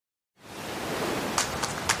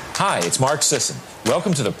Hi, it's Mark Sisson.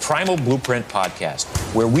 Welcome to the Primal Blueprint Podcast,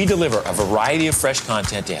 where we deliver a variety of fresh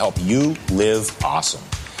content to help you live awesome.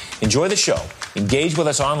 Enjoy the show. Engage with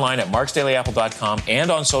us online at marksdailyapple.com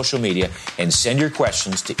and on social media, and send your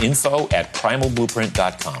questions to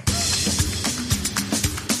info@primalblueprint.com.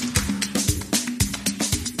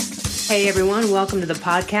 Hey everyone, welcome to the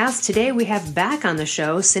podcast. Today we have back on the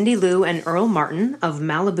show CindyLu and Earl Martin of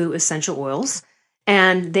Malibu Essential Oils.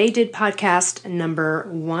 And they did podcast number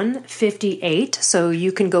 158, so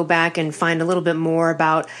you can go back and find a little bit more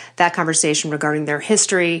about that conversation regarding their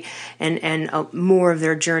history and more of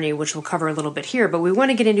their journey, which we'll cover a little bit here. But we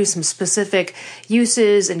want to get into some specific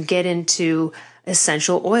uses and get into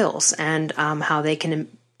essential oils and how they can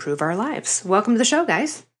improve our lives. Welcome to the show,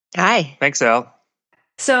 guys. Hi. Thanks, Elle.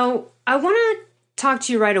 So I want to talk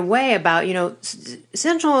to you right away about,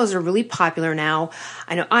 essential oils are really popular now.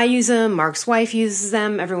 I know I use them. Mark's wife uses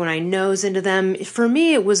them. Everyone I know is into them. For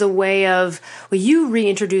me, it was a way of, you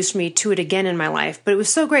reintroduced me to it again in my life, but it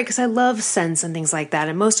was so great because I love scents and things like that.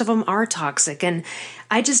 And most of them are toxic. And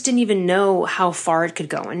I just didn't even know how far it could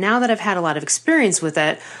go. And now that I've had a lot of experience with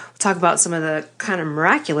it, we'll talk about some of the kind of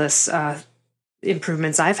miraculous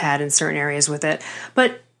improvements I've had in certain areas with it.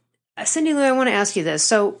 But CindyLu, I want to ask you this.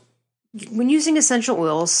 So when using essential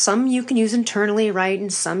oils, some you can use internally, right?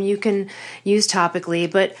 And some you can use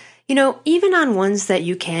topically. But, even on ones that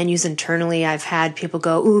you can use internally, I've had people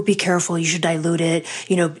go, ooh, be careful, you should dilute it.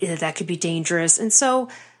 That could be dangerous. And so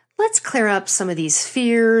let's clear up some of these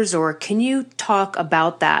fears, or can you talk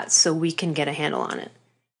about that so we can get a handle on it?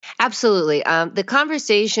 Absolutely. The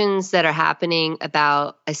conversations that are happening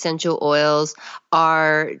about essential oils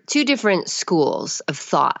are two different schools of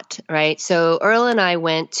thought, right? So Earl and I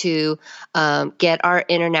went to get our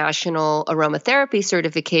international aromatherapy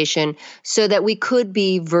certification so that we could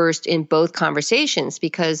be versed in both conversations,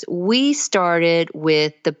 because we started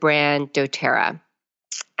with the brand doTERRA.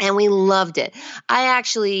 And we loved it. I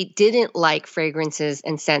actually didn't like fragrances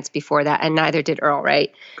and scents before that, and neither did Earl,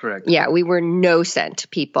 right? Correct. Yeah, we were no scent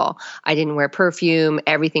people. I didn't wear perfume.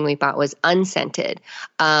 Everything we bought was unscented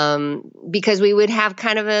because we would have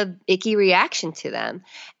kind of a icky reaction to them.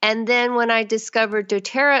 And then when I discovered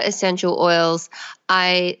doTERRA essential oils,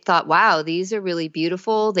 I thought, wow, these are really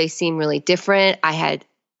beautiful. They seem really different. I had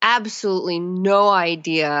absolutely no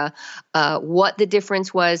idea what the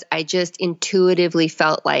difference was. I just intuitively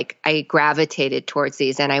felt like I gravitated towards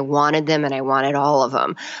these and I wanted them and I wanted all of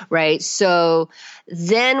them, right? So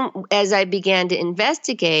then as I began to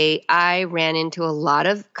investigate, I ran into a lot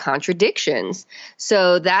of contradictions.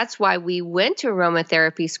 So that's why we went to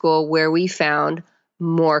aromatherapy school, where we found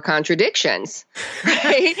more contradictions,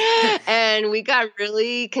 right? And we got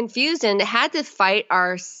really confused and had to fight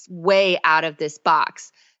our way out of this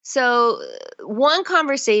box. So one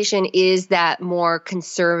conversation is that more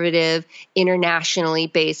conservative, internationally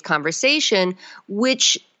based conversation,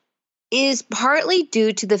 which is partly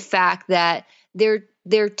due to the fact that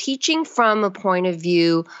they're teaching from a point of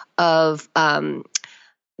view of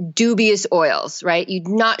dubious oils, right? You're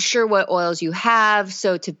not sure what oils you have.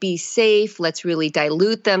 So to be safe, let's really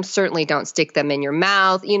dilute them. Certainly don't stick them in your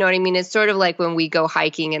mouth. You know what I mean? It's sort of like when we go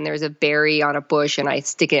hiking and there's a berry on a bush and I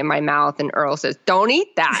stick it in my mouth and Earl says, don't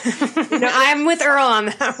eat that. I'm with Earl on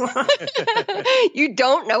that one. You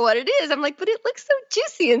don't know what it is. I'm like, but it looks so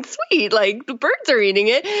juicy and sweet. Like the birds are eating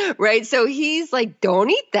it, right? So he's like, don't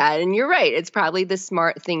eat that. And you're right. It's probably the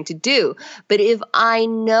smart thing to do. But if I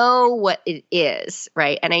know what it is,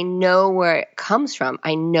 right? And I know where it comes from,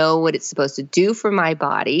 I know what it's supposed to do for my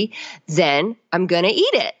body, then I'm going to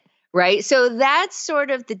eat it, right? So that's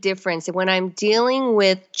sort of the difference. And when I'm dealing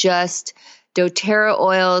with just doTERRA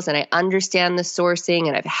oils and I understand the sourcing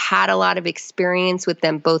and I've had a lot of experience with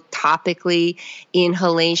them both topically,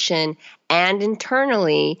 inhalation, and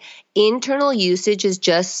internally, internal usage is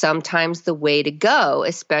just sometimes the way to go,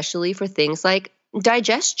 especially for things like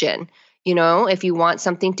digestion. If you want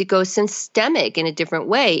something to go systemic in a different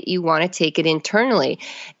way, you want to take it internally.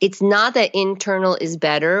 It's not that internal is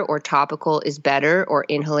better or topical is better or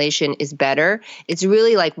inhalation is better. It's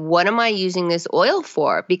really like, what am I using this oil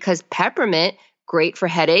for? Because peppermint, great for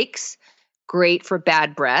headaches, great for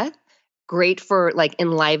bad breath, great for like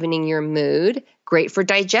enlivening your mood, great for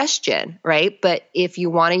digestion, right? But if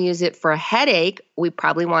you want to use it for a headache, we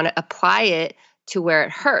probably want to apply it to where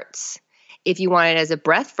it hurts. If you want it as a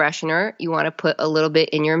breath freshener, you want to put a little bit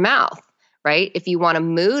in your mouth, right? If you want a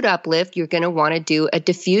mood uplift, you're going to want to do a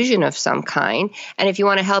diffusion of some kind. And if you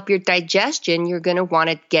want to help your digestion, you're going to want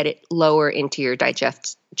to get it lower into your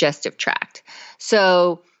digestive tract.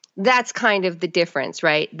 So that's kind of the difference,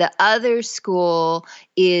 right? The other school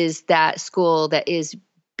is that school that is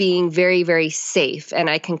being very, very safe. And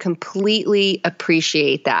I can completely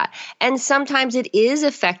appreciate that. And sometimes it is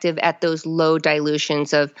effective at those low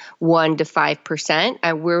dilutions of 1 to 5%.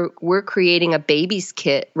 And we're creating a baby's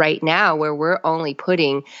kit right now where we're only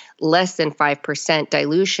putting less than 5%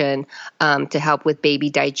 dilution to help with baby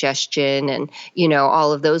digestion and,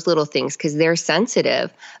 all of those little things because they're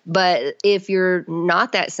sensitive. But if you're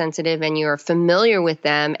not that sensitive and you're familiar with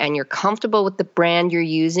them and you're comfortable with the brand you're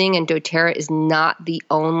using, and doTERRA is not the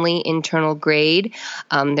only internal grade.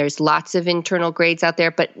 There's lots of internal grades out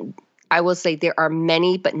there, but I will say there are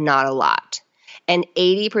many, but not a lot. And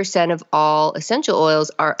 80% of all essential oils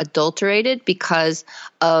are adulterated because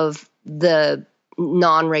of the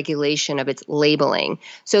non-regulation of its labeling.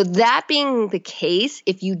 So that being the case,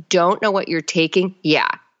 if you don't know what you're taking,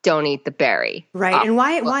 don't eat the berry. Right. And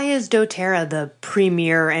why is doTERRA the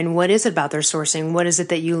premier, and what is it about their sourcing? What is it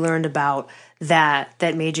that you learned about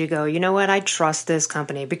that made you go, you know what, I trust this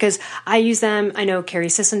company? Because I use them. I know Carrie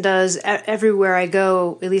Sisson does. Everywhere I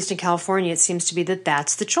go, at least in California, it seems to be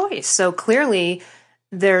that's the choice. So clearly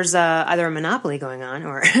there's either a monopoly going on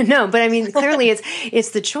or no, but I mean, clearly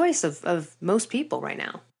it's the choice of most people right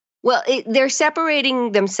now. Well, they're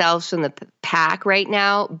separating themselves from the pack right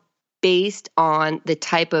now based on the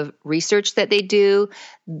type of research that they do,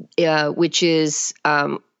 which is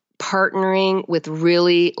partnering with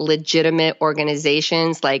really legitimate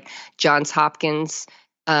organizations like Johns Hopkins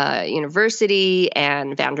University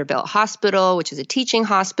and Vanderbilt Hospital, which is a teaching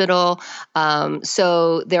hospital.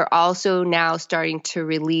 So they're also now starting to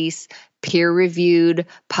release peer-reviewed,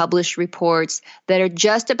 published reports that are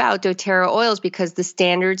just about doTERRA oils because the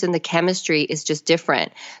standards and the chemistry is just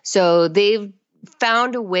different. So they've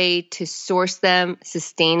found a way to source them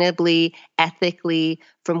sustainably, ethically,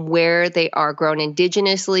 from where they are grown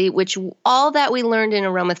indigenously, which all that we learned in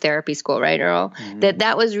aromatherapy school, right, Earl? Mm-hmm.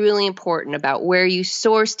 That was really important about where you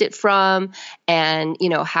sourced it from and,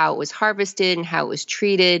 how it was harvested and how it was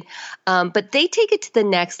treated. But they take it to the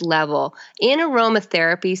next level. In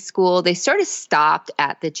aromatherapy school, they sort of stopped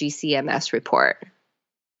at the GCMS report.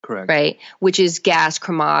 Correct. Right? Which is gas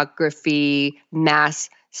chromatography, mass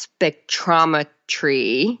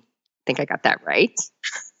spectrometry. I think I got that right.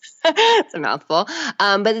 It's a mouthful.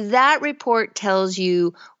 But that report tells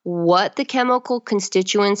you what the chemical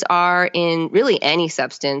constituents are in really any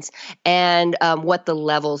substance and what the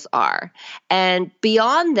levels are. And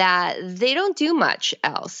beyond that, they don't do much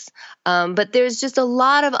else. But there's just a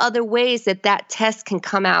lot of other ways that test can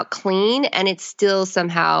come out clean and it's still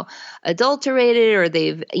somehow adulterated or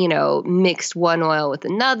they've, mixed one oil with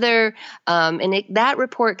another. And that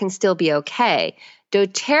report can still be okay.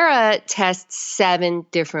 doTERRA tests 7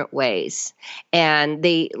 different ways and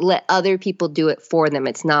they let other people do it for them.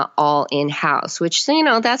 It's not all in-house, which,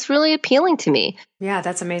 that's really appealing to me. Yeah,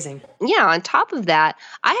 that's amazing. Yeah. On top of that,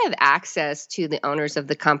 I have access to the owners of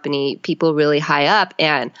the company, people really high up,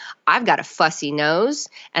 and I've got a fussy nose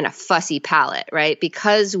and a fussy palate, right?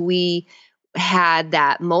 Because we had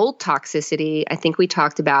that mold toxicity, I think we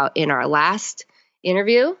talked about in our last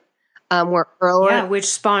interview. Where Earl, which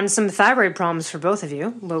spawned some thyroid problems for both of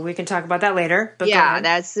you, but we can talk about that later. But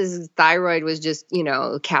that's his thyroid was just,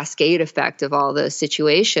 a cascade effect of all the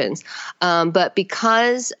situations. But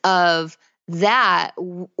because of that,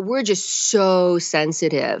 we're just so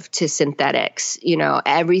sensitive to synthetics.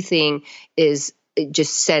 Everything it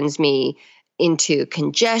just sends me into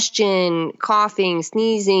congestion, coughing,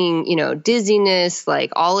 sneezing, dizziness,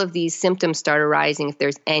 like all of these symptoms start arising if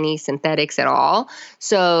there's any synthetics at all.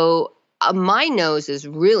 So my nose is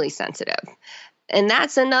really sensitive. And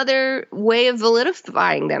that's another way of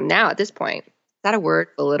validifying them now at this point. Is that a word,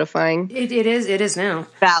 validifying? It is now.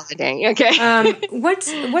 Validating, okay.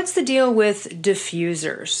 What's the deal with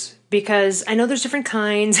diffusers? Because I know there's different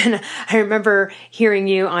kinds, and I remember hearing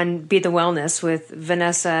you on Be the Wellness with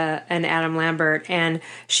Vanessa and Adam Lambert, and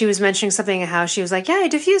she was mentioning something how she was like, I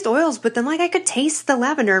diffused oils, but then I could taste the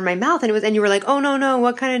lavender in my mouth, and you were like, oh no,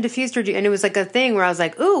 what kind of diffuser do you? And it was like a thing where I was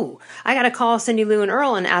like, ooh, I got to call CindyLu and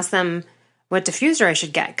Earl and ask them what diffuser I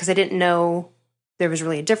should get because I didn't know there was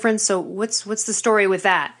really a difference. So what's the story with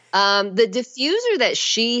that? The diffuser that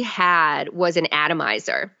she had was an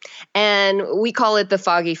atomizer, and we call it the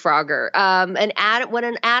Foggy Frogger. What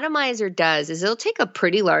an atomizer does is it'll take a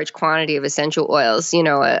pretty large quantity of essential oils,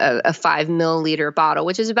 a 5 milliliter bottle,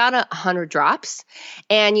 which is about 100 drops,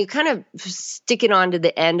 and you kind of stick it onto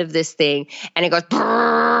the end of this thing, and it goes,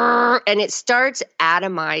 and it starts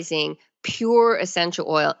atomizing pure essential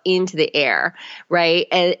oil into the air, right?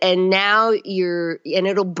 And now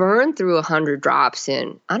it'll burn through 100 drops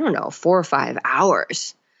in, 4 or 5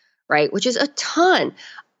 hours, right? Which is a ton.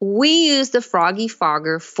 we use the Froggy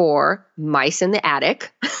Fogger for mice in the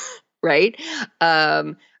attic, right?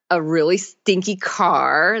 A really stinky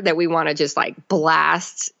car that we want to just like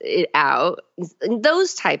blast it out.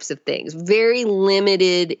 Those types of things. Very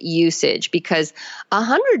limited usage because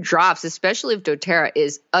 100 drops, especially of doTERRA,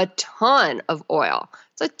 is a ton of oil.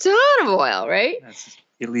 It's a ton of oil, right? That's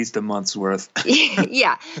at least a month's worth.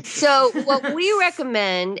 Yeah. So what we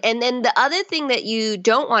recommend, and then the other thing that you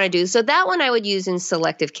don't want to do, so that one I would use in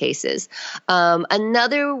selective cases.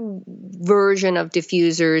 Another version of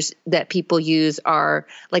diffusers that people use are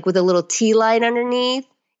like with a little tea light underneath.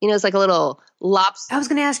 You know, it's like a little lobster. I was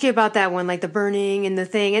going to ask you about that one, like the burning and the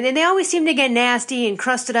thing. And then they always seem to get nasty and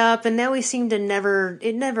crusted up, and they always seem to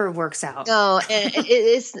it never works out. No,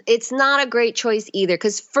 it's not a great choice either.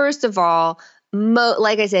 Because first of all,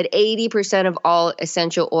 like I said, 80% of all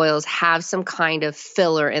essential oils have some kind of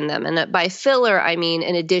filler in them. And by filler, I mean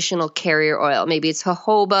an additional carrier oil. Maybe it's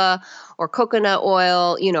jojoba or coconut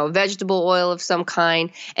oil, vegetable oil of some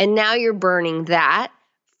kind. And now you're burning that,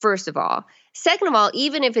 first of all. Second of all,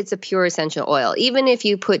 even if it's a pure essential oil, even if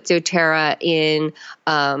you put doTERRA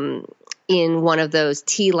in one of those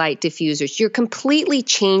tea light diffusers, you're completely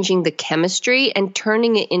changing the chemistry and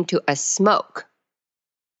turning it into a smoke.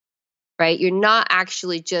 Right? You're not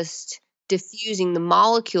actually just diffusing the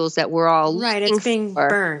molecules that we're all right. looking It's being for.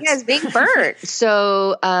 burnt. Yeah, it's being burnt.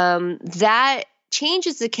 So that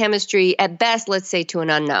changes the chemistry at best, let's say, to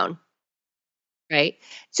an unknown. Right?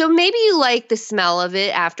 So maybe you like the smell of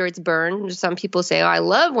it after it's burned. Some people say, oh, I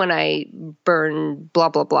love when I burn blah,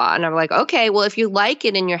 blah, blah. And I'm like, okay, well, if you like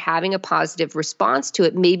it and you're having a positive response to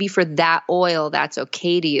it, maybe for that oil, that's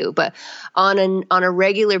okay to you. But on a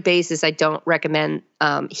regular basis, I don't recommend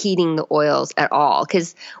heating the oils at all.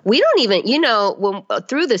 Because we don't even,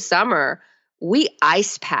 through the summer, we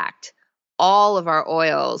ice packed all of our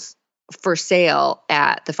oils for sale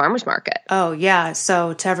at the farmer's market. Oh, yeah.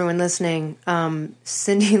 So to everyone listening,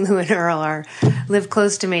 CindyLu and Earl live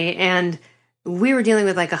close to me, and we were dealing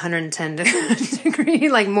with like 110 degree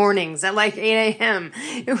like mornings at like 8 a.m.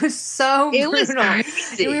 It was so brutal. Was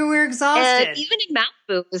crazy. We were exhausted. And even in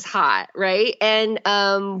Malibu, it was hot, right? And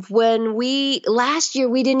last year,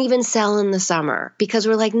 we didn't even sell in the summer because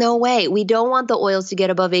we're like, no way. We don't want the oils to get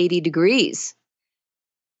above 80 degrees.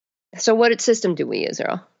 So what system do we use,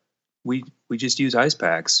 Earl? We just use ice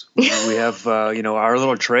packs. We have our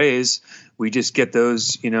little trays. We just get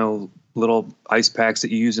those little ice packs that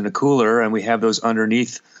you use in a cooler, and we have those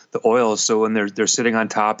underneath the oils. So when they're sitting on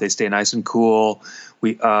top, they stay nice and cool.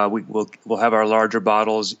 We'll have our larger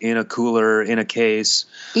bottles in a cooler in a case.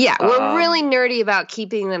 Yeah, we're really nerdy about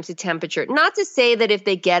keeping them to temperature. Not to say that if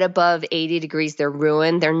they get above 80 degrees, they're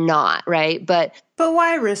ruined. They're not, right? But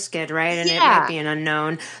why risk it, right? And it might be an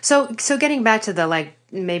unknown. So getting back to the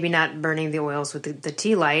maybe not burning the oils with the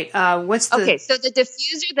tea light. Okay, so the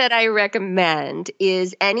diffuser that I recommend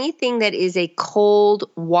is anything that is a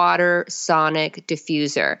cold water sonic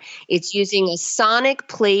diffuser. It's using a sonic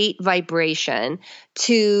plate vibration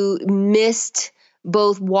to mist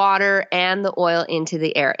both water and the oil into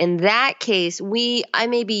the air. In that case, I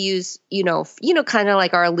maybe use, kind of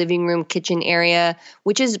like our living room kitchen area,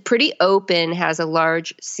 which is pretty open, has a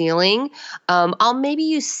large ceiling. I'll maybe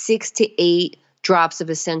use 6 to 8 drops of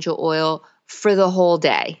essential oil for the whole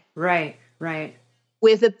day. Right.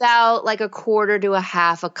 With about like a quarter to a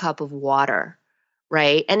half a cup of water.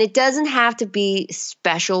 Right. And it doesn't have to be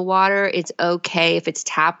special water. It's okay if it's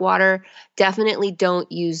tap water. Definitely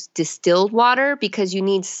don't use distilled water because you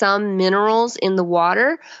need some minerals in the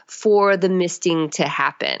water for the misting to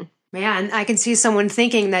happen. Yeah, and I can see someone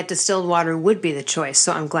thinking that distilled water would be the choice.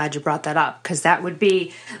 So I'm glad you brought that up because that would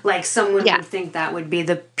be like someone would think that would be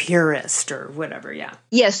the purest or whatever. Yeah.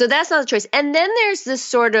 Yeah, so that's not the choice. And then there's this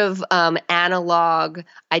sort of analog,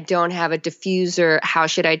 I don't have a diffuser, how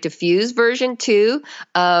should I diffuse version too.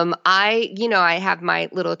 I have my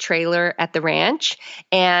little trailer at the ranch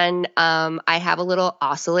and I have a little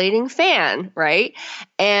oscillating fan, right?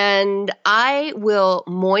 And I will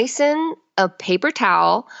moisten a paper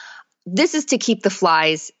towel. This is to keep the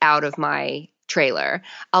flies out of my trailer.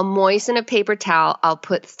 I'll moisten a paper towel. I'll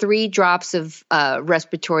put 3 drops of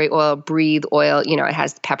respiratory oil, breathe oil. It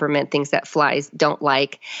has peppermint, things that flies don't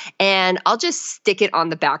like. And I'll just stick it on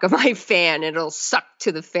the back of my fan. It'll suck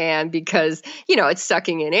to the fan because, it's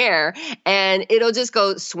sucking in air. And it'll just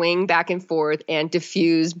go swing back and forth and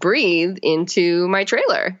diffuse, breathe into my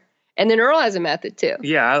trailer. And then Earl has a method too.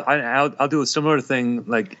 Yeah, I'll do a similar thing.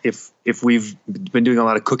 Like if we've been doing a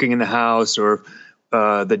lot of cooking in the house, or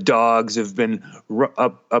the dogs have been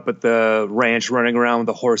up at the ranch running around with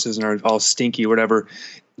the horses and are all stinky or whatever.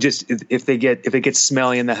 Just if they get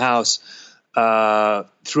smelly in the house, throughout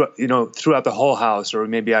the whole house, or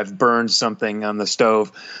maybe I've burned something on the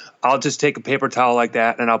stove, I'll just take a paper towel like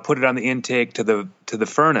that and I'll put it on the intake to the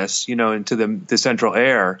furnace, into the central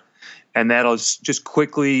air. And that'll just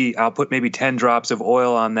quickly, I'll put maybe 10 drops of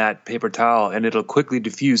oil on that paper towel, and it'll quickly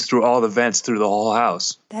diffuse through all the vents through the whole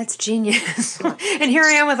house. That's genius. And here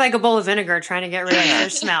I am with like a bowl of vinegar trying to get rid of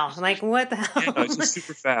fish smell. Like, what the hell? Yeah, it's just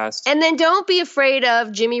super fast. And then don't be afraid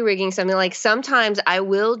of jimmy rigging something. Like sometimes I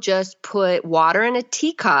will just put water in a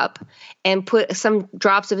teacup and put some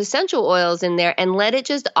drops of essential oils in there and let it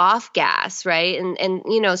just off gas, right?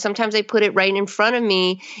 And sometimes I put it right in front of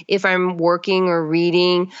me if I'm working or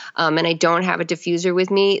reading, and I don't have a diffuser with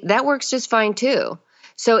me. That works just fine too.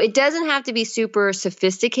 So it doesn't have to be super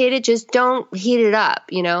sophisticated. Just don't heat it up,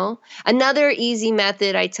 Another easy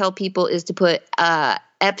method I tell people is to put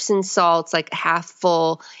Epsom salts, like half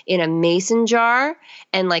full, in a mason jar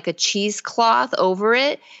and like a cheesecloth over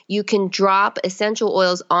it. You can drop essential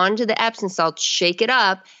oils onto the Epsom salt, shake it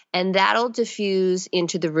up, and that'll diffuse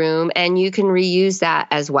into the room, and you can reuse that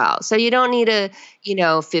as well. So you don't need a,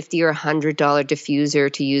 $50 or $100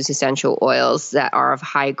 diffuser to use essential oils that are of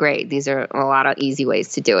high grade. These are a lot of easy ways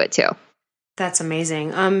to do it too. That's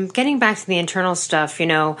amazing. Getting back to the internal stuff,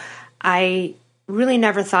 I really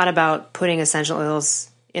never thought about putting essential oils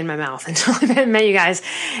in my mouth until I met you guys.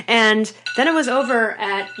 And then I was over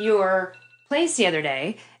at your place the other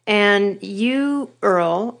day, and you,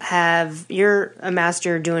 Earl, you're a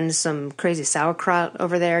master doing some crazy sauerkraut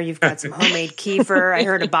over there. You've got some homemade kefir. I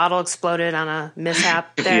heard a bottle exploded on a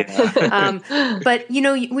mishap there. Yeah. But,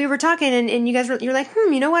 we were talking and you guys you're like,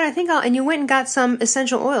 you know what? I think and you went and got some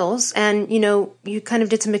essential oils and, you kind of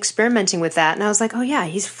did some experimenting with that. And I was like, oh yeah,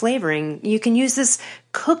 he's flavoring. You can use this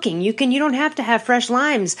cooking. You don't have to have fresh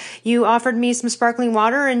limes. You offered me some sparkling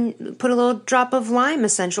water and put a little drop of lime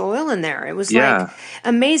essential oil in there. It was like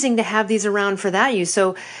amazing to have these around for that use.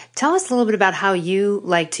 So tell us a little bit about how you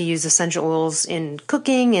like to use essential oils in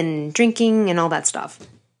cooking and drinking and all that stuff.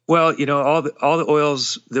 Well, all the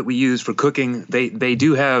oils that we use for cooking, they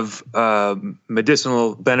do have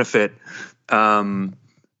medicinal benefit,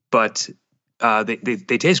 but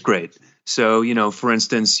they taste great. So, for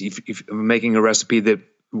instance, if I'm making a recipe that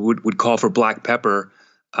would call for black pepper,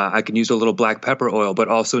 I can use a little black pepper oil, but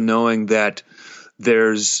also knowing that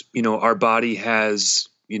there's, our body has,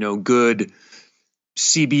 good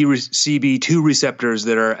CB2 receptors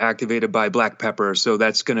that are activated by black pepper. So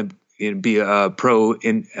that's going to be a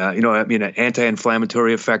an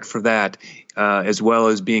anti-inflammatory effect for that, as well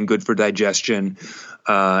as being good for digestion,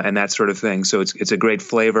 and that sort of thing. So it's a great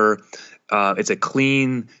flavor. It's a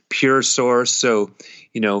clean, pure source. So,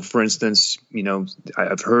 for instance,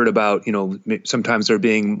 I've heard about, sometimes there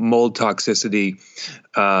being mold toxicity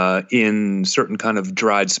in certain kind of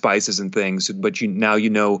dried spices and things. But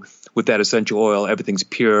with that essential oil, everything's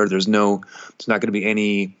pure. There's not going to be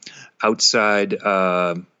any outside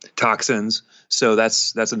toxins. So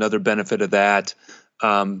that's another benefit of that.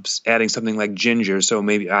 Adding something like ginger. So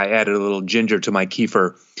maybe I added a little ginger to my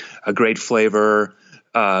kefir, a great flavor.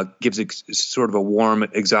 Gives it sort of a warm,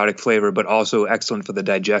 exotic flavor, but also excellent for the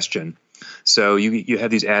digestion. So you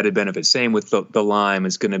have these added benefits. Same with the lime.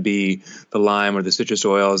 Is going to be the lime or the citrus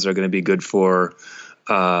oils are going to be good for,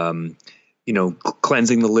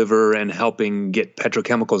 cleansing the liver and helping get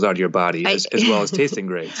petrochemicals out of your body, as well as tasting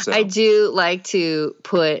great. So. I do like to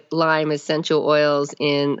put lime essential oils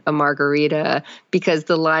in a margarita because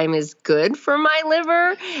the lime is good for my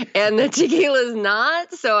liver and the tequila is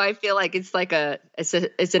not. So I feel like it's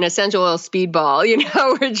an essential oil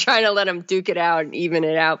speedball. We're trying to let them duke it out and even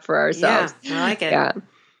it out for ourselves. Yeah, I like it. Yeah.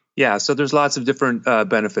 Yeah, so there's lots of different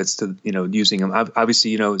benefits to using them.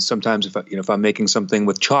 Obviously, sometimes if I'm making something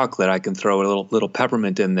with chocolate, I can throw a little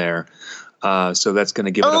peppermint in there. So that's going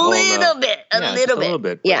to give it a little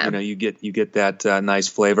bit. Yeah, but, you get that nice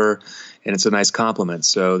flavor, and it's a nice complement.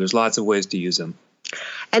 So there's lots of ways to use them.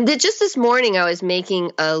 And just this morning, I was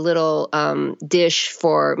making a little dish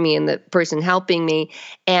for me and the person helping me,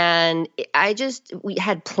 and we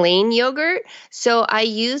had plain yogurt, so I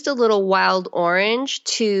used a little wild orange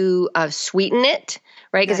to sweeten it,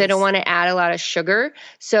 right? Because I don't want to add a lot of sugar.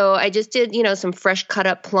 So I just did, some fresh cut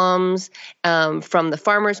up plums from the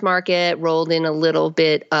farmer's market, rolled in a little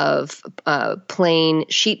bit of plain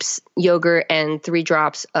sheep's yogurt and 3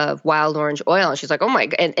 drops of wild orange oil. And she's like, oh my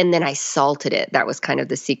God. And then I salted it. That was kind of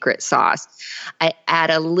the secret sauce. I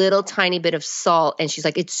add a little tiny bit of salt and she's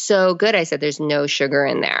like, it's so good. I said, there's no sugar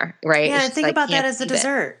in there. Right. Yeah. Think about that as a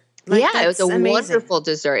dessert. Like, yeah, it was a amazing. wonderful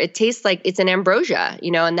dessert. It tastes like it's an ambrosia,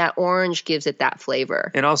 and that orange gives it that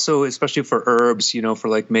flavor. And also, especially for herbs, for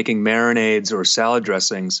like making marinades or salad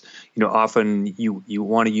dressings, often you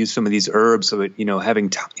want to use some of these herbs. So having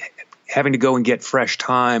to go and get fresh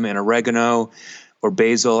thyme and oregano or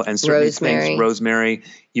basil and certain rosemary,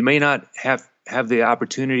 you may not have the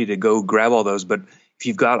opportunity to go grab all those, but if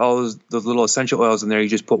you've got all those little essential oils in there, you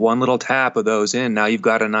just put one little tap of those in. Now you've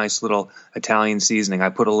got a nice little Italian seasoning. I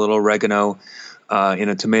put a little oregano in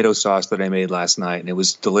a tomato sauce that I made last night, and it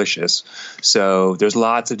was delicious. So there's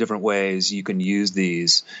lots of different ways you can use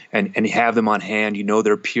these and have them on hand.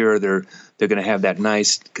 They're pure. They're going to have that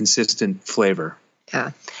nice, consistent flavor.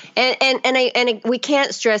 Yeah. And we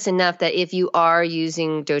can't stress enough that if you are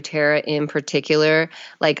using doTERRA in particular,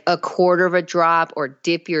 like a quarter of a drop, or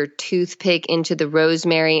dip your toothpick into the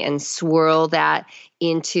rosemary and swirl that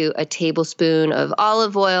into a tablespoon of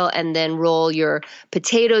olive oil, and then roll your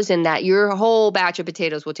potatoes in that, your whole batch of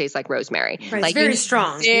potatoes will taste like rosemary. Right, like it's very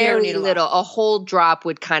strong. Very little. A whole drop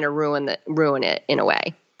would kind of ruin it in a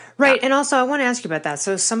way. Right. Yeah. And also I want to ask you about that.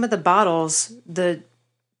 So some of the bottles,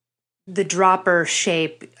 the dropper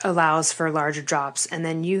shape allows for larger drops. And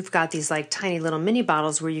then you've got these like tiny little mini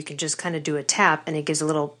bottles where you can just kind of do a tap and it gives a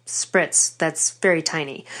little spritz that's very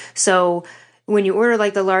tiny. So when you order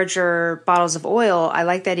like the larger bottles of oil, I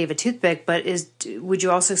like the idea of a toothpick, but would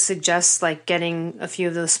you also suggest like getting a few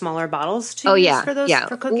of those smaller bottles to use for those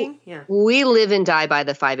for cooking? Yeah. We live and die by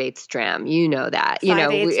the 5/8 dram. You know that.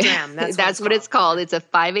 5/8 dram. That's what it's called. It's a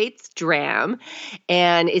 5/8 dram,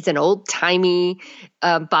 and it's an old timey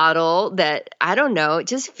bottle that, I don't know, it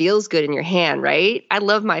just feels good in your hand, right? I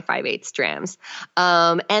love my 5/8 drams.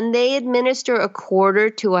 And they administer a quarter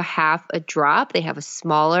to a half a drop. They have a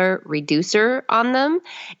smaller reducer on them,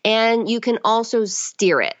 and you can also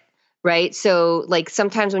steer it, right? So like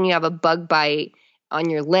sometimes when you have a bug bite on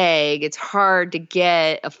your leg, it's hard to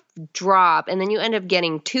get a drop, and then you end up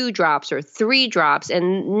getting 2 drops or 3 drops,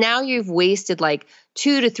 and now you've wasted like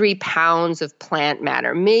 2 to 3 pounds of plant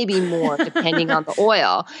matter, maybe more, depending on the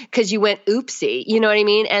oil, because you went oopsie. You know what I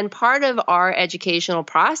mean? And part of our educational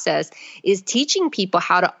process is teaching people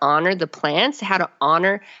how to honor the plants, how to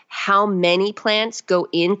honor how many plants go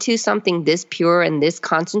into something this pure and this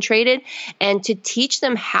concentrated, and to teach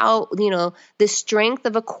them how, the strength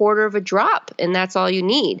of a quarter of a drop, and that's all you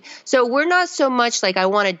need. So we're not so much like, I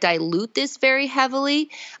want to dilute this very heavily,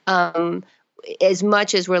 as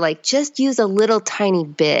much as we're like, just use a little tiny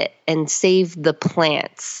bit and save the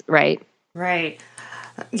plants, right? Right.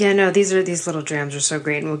 Yeah, no, these little drams are so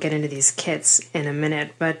great, and we'll get into these kits in a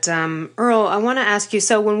minute. But Earl, I want to ask you,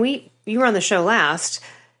 so when you were on the show last,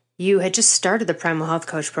 you had just started the Primal Health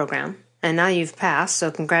Coach program, and now you've passed,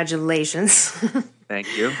 so congratulations.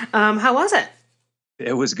 Thank you. How was it?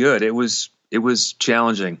 It was good. It was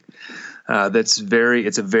challenging. It's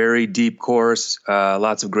a very deep course,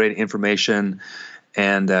 lots of great information,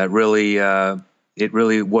 and it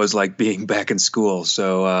really was like being back in school.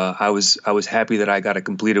 So I was happy that I got it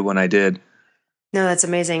completed when I did. No, that's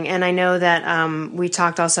amazing. And I know that we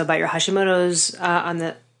talked also about your Hashimoto's on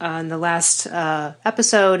the last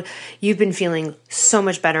episode. You've been feeling so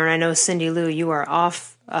much better, and I know, CindyLu, you are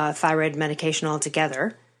off thyroid medication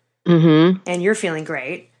altogether, and you're feeling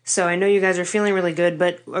great. So I know you guys are feeling really good,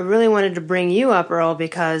 but I really wanted to bring you up, Earl,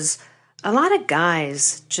 because a lot of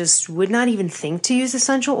guys just would not even think to use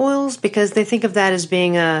essential oils because they think of that as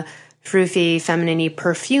being a froofy, feminine-y,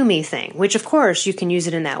 perfumey thing, which of course you can use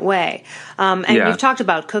it in that way. We've talked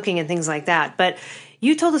about cooking and things like that, but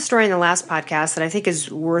you told a story in the last podcast that I think is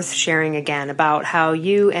worth sharing again about how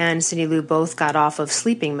you and CindyLu both got off of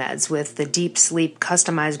sleeping meds with the deep sleep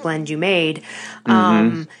customized blend you made.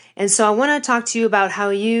 And so I want to talk to you about how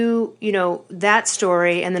that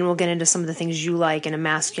story, and then we'll get into some of the things you like in a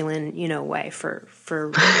masculine, way for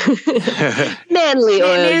manly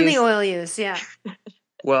oil use. Yeah.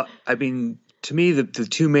 Well, I mean, to me, the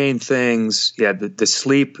 2 main things, the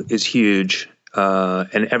sleep is huge,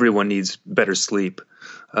 and everyone needs better sleep.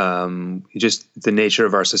 Just the nature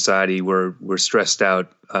of our society, we're stressed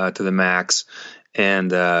out to the max,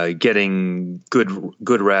 and getting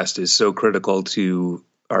good rest is so critical to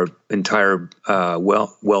our entire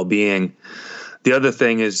well-being. The other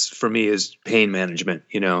thing for me is pain management.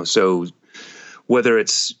 So whether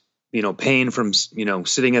it's pain from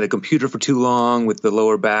sitting at a computer for too long with the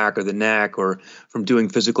lower back or the neck, or from doing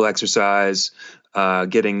physical exercise,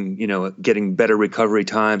 getting better recovery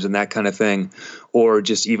times and that kind of thing, or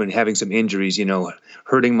just even having some injuries,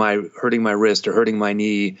 hurting my wrist or hurting my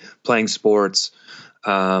knee playing sports,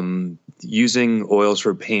 using oils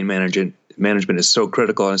for pain management is so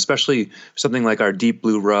critical, and especially something like our Deep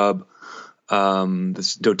Blue Rub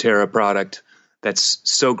this doTERRA product that's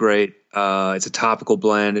so great. It's a topical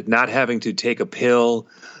blend, not having to take a pill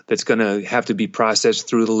that's going to have to be processed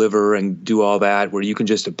through the liver and do all that, where you can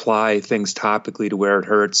just apply things topically to where it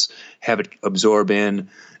hurts, have it absorb in,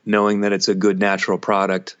 knowing that it's a good natural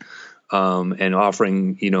product, and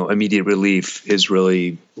offering, immediate relief is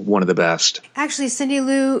really one of the best. Actually,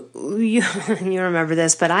 CindyLu, you remember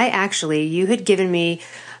this, but you had given me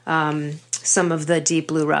some of the Deep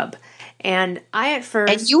Blue Rub. And I at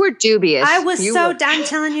first... And you were dubious. I'm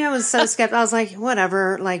telling you, I was so skeptical. I was like,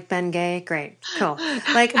 whatever, like Bengay, great, cool.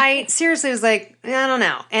 Like, I seriously was like, I don't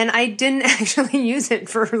know. And I didn't actually use it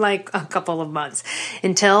for like a couple of months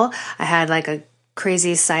until I had like a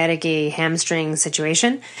crazy sciatic hamstring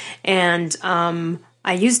situation. And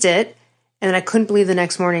I used it, and then I couldn't believe the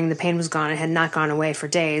next morning the pain was gone. It had not gone away for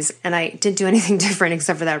days. And I didn't do anything different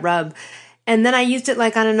except for that rub. And then I used it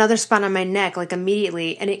like on another spot on my neck, like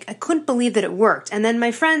immediately. And I couldn't believe that it worked. And then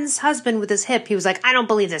my friend's husband with his hip, he was like, I don't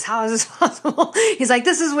believe this. How is this possible? He's like,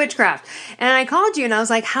 this is witchcraft. And I called you and I was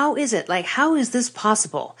like, how is it? Like, how is this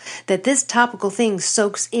possible that this topical thing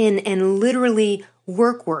soaks in and literally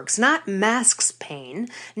works, not masks pain,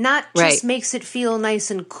 not just makes it feel nice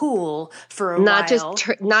and cool for a while.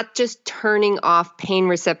 Not just turning off pain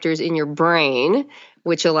receptors in your brain,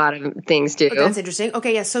 which a lot of things do. Oh, that's interesting.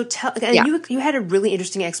 Okay, yeah. So you had a really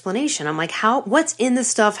interesting explanation. I'm like, what's in this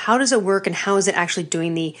stuff? How does it work? And how is it actually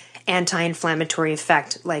doing the anti-inflammatory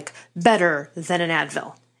effect, like better than an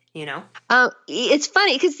Advil? It's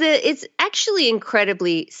funny because it's actually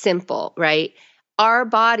incredibly simple, right? Our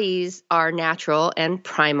bodies are natural and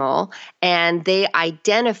primal, and they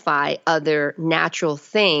identify other natural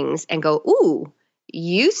things and go, ooh,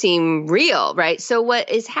 you seem real, right? So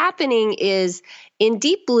what is happening is in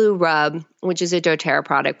Deep Blue Rub, which is a doTERRA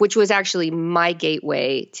product, which was actually my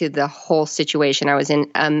gateway to the whole situation. I was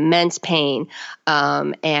in immense pain,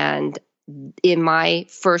 and in my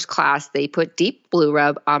first class, they put Deep Blue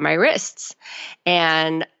Rub on my wrists.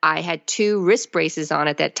 And I had 2 wrist braces on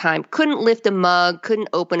at that time. Couldn't lift a mug, couldn't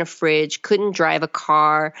open a fridge, couldn't drive a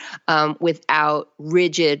car without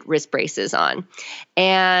rigid wrist braces on.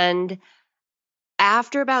 And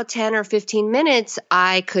after about 10 or 15 minutes,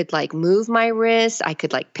 I could like move my wrists. I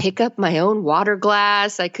could like pick up my own water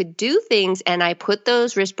glass. I could do things. And I put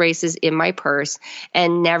those wrist braces in my purse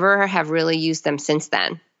and never have really used them since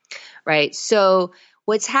then. Right. So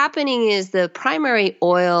what's happening is the primary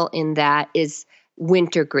oil in that is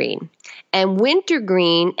wintergreen. And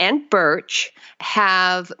wintergreen and birch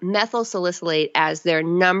have methyl salicylate as their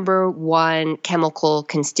number one chemical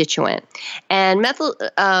constituent. And methyl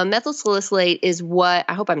salicylate is what,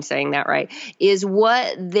 I hope I'm saying that right, is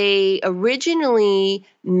what they originally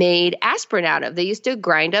made aspirin out of. They used to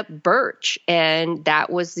grind up birch, and that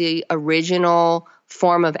was the original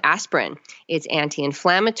form of aspirin. It's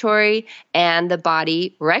anti-inflammatory, and the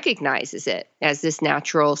body recognizes it as this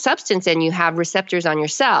natural substance, and you have receptors on your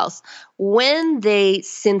cells. When they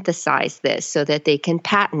synthesize this so that they can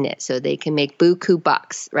patent it, so they can make buku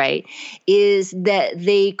bucks, right, is that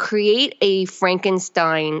they create a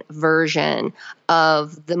Frankenstein version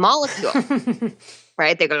of the molecule.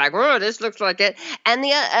 Right? They go like, oh, this looks like it. And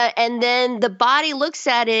then the body looks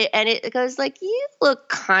at it and it goes like, you look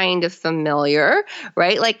kind of familiar,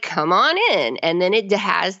 right? Like, come on in. And then it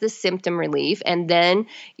has the symptom relief. And then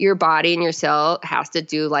your body and your cell has to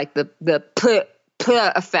do like the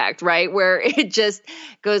effect, right? Where it just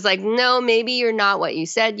goes like, no, maybe you're not what you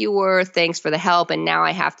said you were. Thanks for the help. And now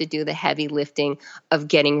I have to do the heavy lifting of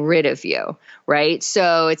getting rid of you, right?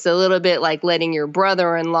 So it's a little bit like letting your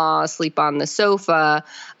brother-in-law sleep on the sofa,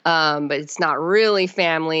 but it's not really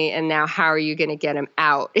family. And now how are you going to get him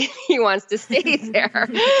out if he wants to stay there?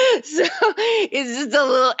 So it's just a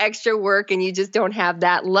little extra work, and you just don't have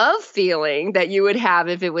that love feeling that you would have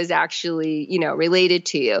if it was actually, related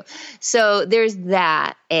to you. So there's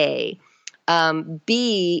that, A.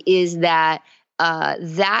 B is that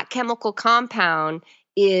that chemical compound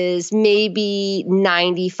is maybe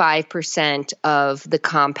 95% of the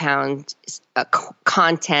compound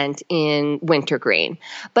content in wintergreen.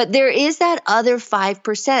 But there is that other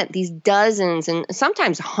 5%, these dozens and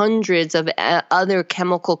sometimes hundreds of other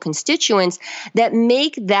chemical constituents that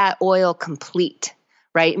make that oil complete.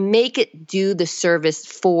 Right? Make it do the service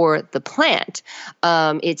for the plant.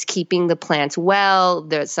 It's keeping the plants well.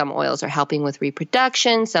 Some oils are helping with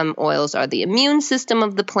reproduction. Some oils are the immune system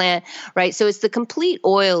of the plant, right? So it's the complete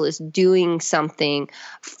oil is doing something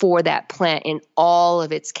for that plant in all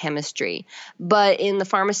of its chemistry. But in the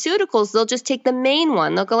pharmaceuticals, they'll just take the main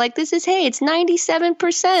one. They'll go like, it's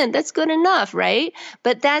 97%. That's good enough, right?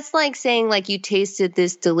 But that's like saying like you tasted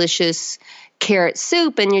this delicious carrot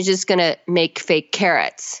soup and you're just going to make fake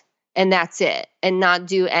carrots. And that's it. And not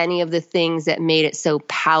do any of the things that made it so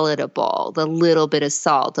palatable. The little bit of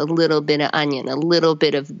salt, a little bit of onion, a little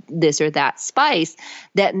bit of this or that spice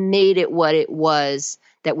that made it what it was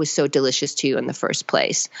that was so delicious to you in the first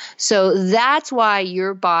place. So that's why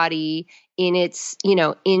your body in its,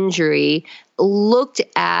 injury looked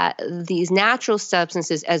at these natural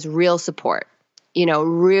substances as real support.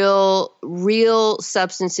 Real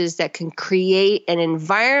substances that can create an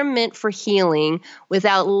environment for healing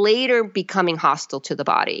without later becoming hostile to the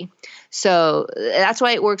body. So that's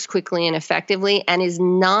why it works quickly and effectively and is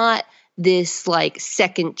not this like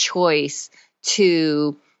second choice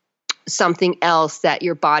to something else that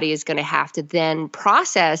your body is going to have to then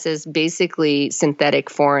process as basically synthetic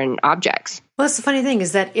foreign objects. Well, that's the funny thing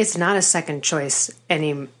is that it's not a second choice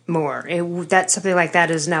anymore. That something like that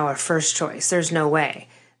is now a first choice. There's no way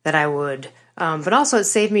that I would. But also it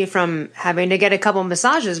saved me from having to get a couple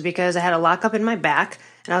massages because I had a lockup in my back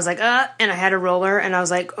and I was like, and I had a roller and I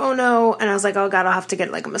was like, oh no. And I was like, oh God, I'll have to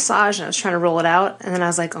get like a massage. And I was trying to roll it out. And then I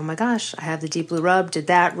was like, oh my gosh, I have the deep blue rub, did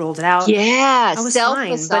that, rolled it out. Yeah. I was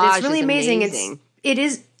fine. But it's really amazing.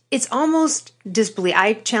 It's almost disbelief.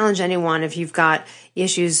 I challenge anyone if you've got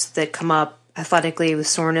issues that come up athletically with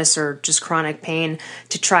soreness or just chronic pain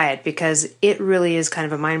to try it because it really is kind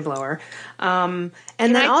of a mind blower. Can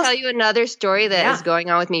I tell you another story that is going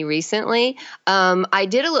on with me recently?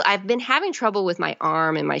 I've been having trouble with my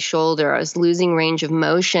arm and my shoulder. I was losing range of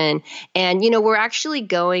motion. And, we're actually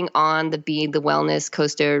going on the Be the Wellness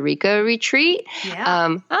Costa Rica retreat.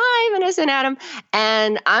 Yeah. Hi, Vanessa and Adam.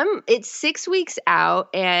 And it's 6 weeks out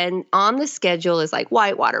and on the schedule is like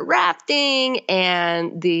whitewater rafting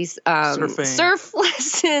and these surf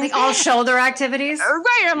lessons. Like all shoulder activities?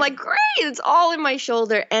 Right. I'm like, great. It's all in my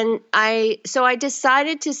shoulder. And I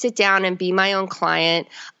decided to sit down and be my own client.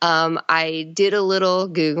 I did a little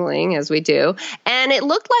Googling, as we do, and it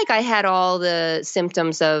looked like I had all the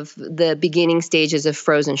symptoms of the beginning stages of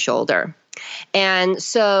frozen shoulder. And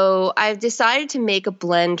so I've decided to make a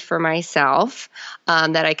blend for myself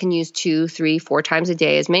that I can use 2, 3, 4 times a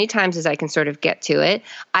day, as many times as I can sort of get to it.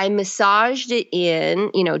 I massaged it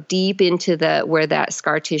in, deep into where that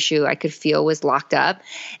scar tissue I could feel was locked up,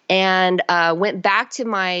 and went back to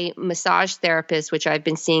my massage therapist, which I've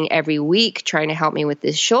been seeing every week, trying to help me with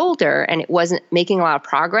this shoulder, and it wasn't making a lot of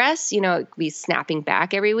progress. It could be snapping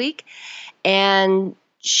back every week, and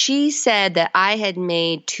she said that I had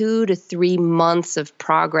made 2 to 3 months of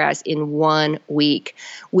progress in 1 week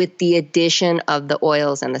with the addition of the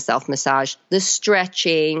oils and the self-massage, the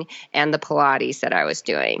stretching, and the Pilates that I was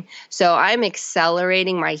doing. So I'm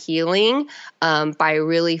accelerating my healing by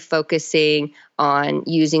really focusing on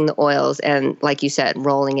using the oils and, like you said,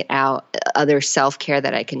 rolling it out, other self-care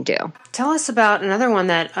that I can do. Tell us about another one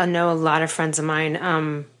that I know a lot of friends of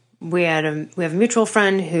mine we have a mutual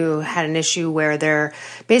friend who had an issue where there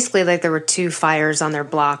were 2 fires on their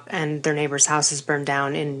block and their neighbor's houses burned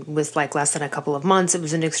down with less than a couple of months. It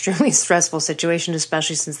was an extremely stressful situation,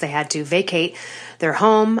 especially since they had to vacate their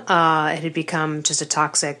home. It had become just a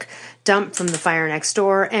toxic dump from the fire next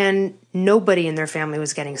door, and nobody in their family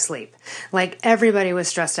was getting sleep. Everybody was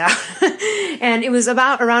stressed out. And it was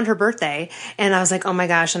around her birthday, and I was like, oh my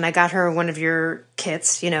gosh, and I got her one of your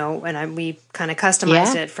kits, and we kind of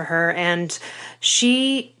customized it for her, and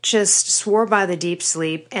she just swore by the deep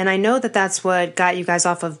sleep, and I know that that's what got you guys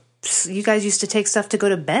off of. You guys used to take stuff to go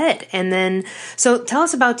to bed. And then, so tell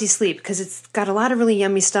us about DeSleep, because it's got a lot of really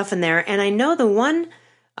yummy stuff in there. And I know the one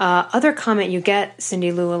other comment you get,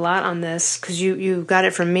 CindyLu, a lot on this, because you got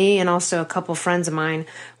it from me and also a couple friends of mine,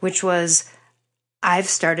 which was, I've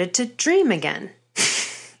started to dream again.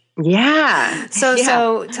 Yeah.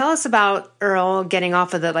 So tell us about Earl getting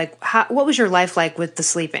off of what was your life like with the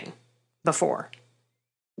sleeping before?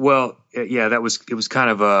 Well, yeah, it was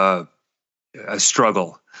kind of a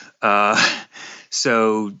struggle.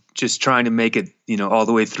 So just trying to make it, all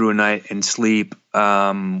the way through a night and sleep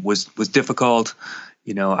was difficult.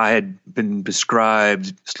 I had been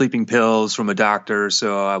prescribed sleeping pills from a doctor,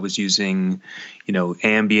 so I was using,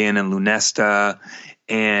 Ambien and Lunesta,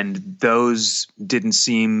 and those didn't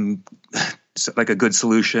seem like a good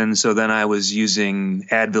solution. So then I was using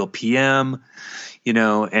Advil PM,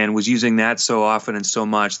 and was using that so often and so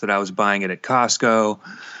much that I was buying it at Costco.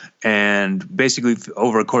 And basically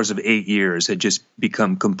over a course of 8 years had just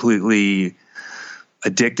become completely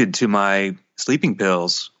addicted to my sleeping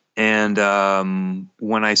pills. And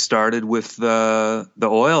when I started with the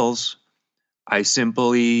oils, I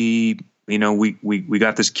simply, we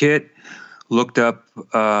got this kit, looked up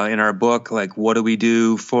in our book, what do we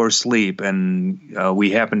do for sleep? And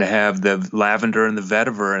we happened to have the lavender and the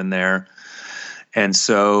vetiver in there. And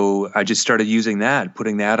so I just started using that,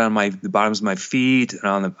 putting that on the bottoms of my feet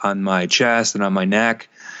and on my chest and on my neck.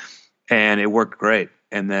 And it worked great.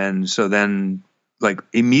 And then like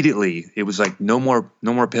immediately it was like no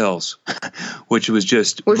more pills, which was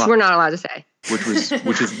just which we're not allowed to say,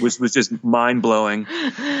 which was just mind blowing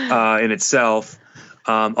in itself.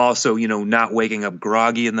 Also, not waking up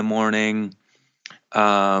groggy in the morning.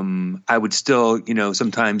 I would still,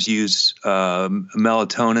 sometimes use a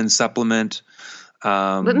melatonin supplement.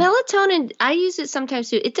 But melatonin, I use it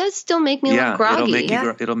sometimes too. It does still make me look groggy.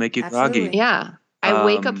 It'll make you Absolutely. groggy. Yeah. I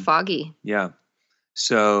wake up foggy. Yeah.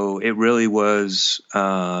 So it really was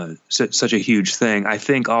such a huge thing. I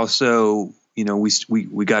think also,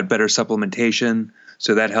 we got better supplementation,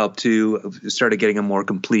 so that helped too. Started getting a more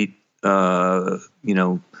complete,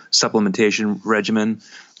 supplementation regimen,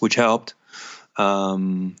 which helped.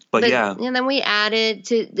 But yeah. And then we added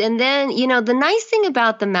and then, the nice thing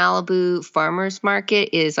about the Malibu farmers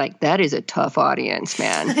market is like, that is a tough audience,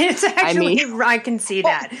 man. It's actually, I can see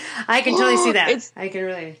that. I can totally see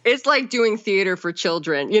that. It's like doing theater for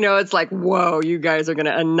children. It's like, whoa, you guys are going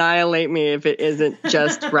to annihilate me if it isn't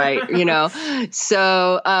just right,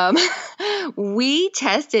 So, we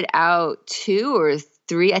tested out 2 or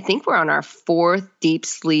 3, I think we're on our 4th deep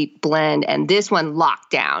sleep blend, and this one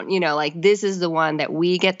locked down. This is the one that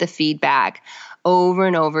we get the feedback over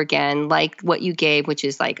and over again, like what you gave, which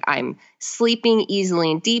is like, I'm sleeping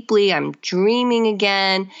easily and deeply. I'm dreaming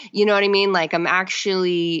again. You know what I mean? Like, I'm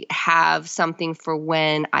actually have something for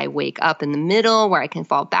when I wake up in the middle where I can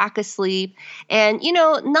fall back asleep. And,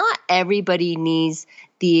 not everybody needs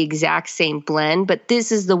the exact same blend, but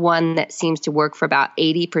this is the one that seems to work for about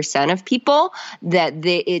 80% of people, that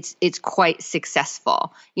it's quite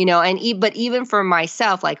successful, but even for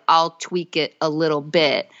myself, like, I'll tweak it a little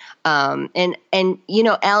bit.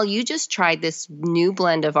 Elle, you just tried this new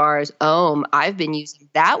blend of ours, I've been using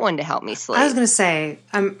that one to help me sleep. I was going to say,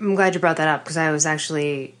 I'm glad you brought that up, because I was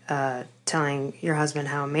actually telling your husband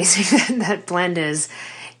how amazing that blend is.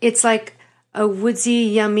 It's like a woodsy,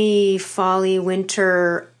 yummy, fall-y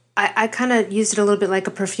winter. I kind of used it a little bit like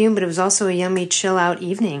a perfume, but it was also a yummy chill-out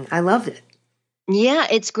evening. I loved it. Yeah,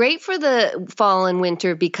 it's great for the fall and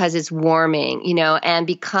winter because it's warming, and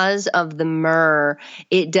because of the myrrh,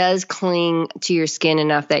 it does cling to your skin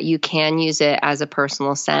enough that you can use it as a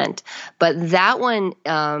personal scent. But that one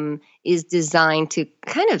is designed to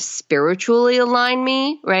kind of spiritually align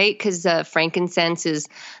me, right? Because frankincense is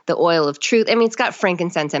the oil of truth. I mean, it's got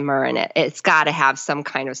frankincense and myrrh in it. It's got to have some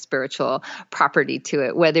kind of spiritual property to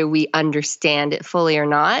it, whether we understand it fully or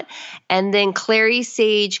not. And then clary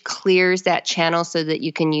sage clears that channel so that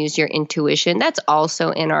you can use your intuition. That's also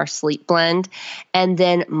in our sleep blend. And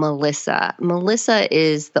then Melissa. Melissa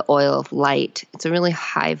is the oil of light. It's a really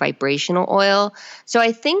high vibrational oil. So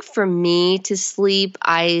I think for me to sleep,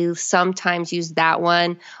 I sometimes use that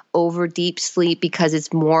one over deep sleep because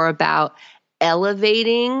it's more about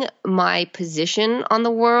elevating my position on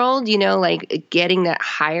the world, like getting that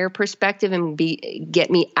higher perspective and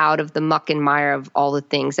get me out of the muck and mire of all the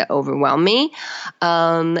things that overwhelm me,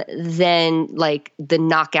 than like the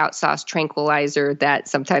knockout sauce tranquilizer that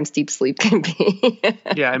sometimes deep sleep can be.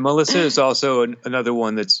 Yeah, and Melissa is also another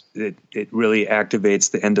one it really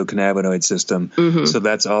activates the endocannabinoid system. Mm-hmm. So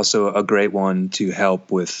that's also a great one to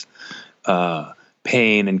help with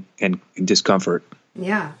pain and discomfort.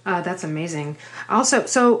 Yeah, that's amazing. Also,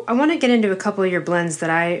 so I want to get into a couple of your blends that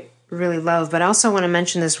I really love, but I also want to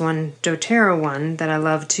mention this one doTERRA one that I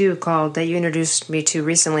love too, that you introduced me to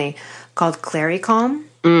recently, called Clary Calm.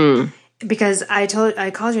 Because I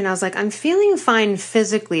called you and I was like, I'm feeling fine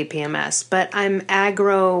physically PMS, but I'm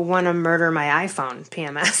aggro, want to murder my iPhone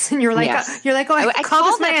PMS. And you're like, yes. I call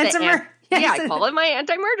this my anti-murder. Yeah, I call it my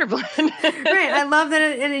anti-murder blend. Right. I love that.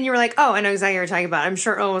 And you were like, I know exactly what you're talking about. I'm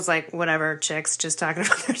sure Earl was like, whatever, chicks, just talking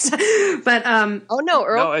about their stuff. But, oh no,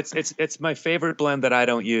 Earl. No, it's my favorite blend that I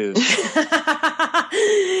don't use.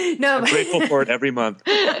 No, I'm grateful for it every month.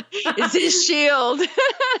 It's his shield.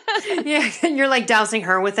 Yeah. And you're like dousing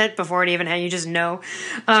her with it before it even had, you just know.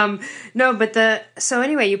 No, but so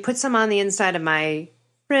anyway, you put some on the inside of my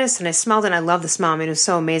wrist and I smelled it and I love the smell. I mean, it was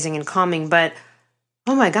so amazing and calming, but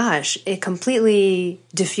oh my gosh, it completely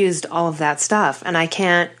diffused all of that stuff. And I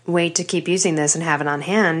can't wait to keep using this and have it on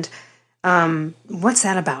hand. What's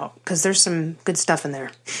that about? Because there's some good stuff in there.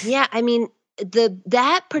 Yeah, I mean,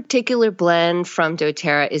 that particular blend from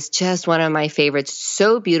doTERRA is just one of my favorites.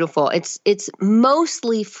 So beautiful. It's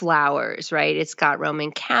mostly flowers, right? It's got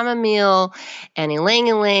Roman chamomile and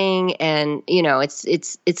ylang-ylang, and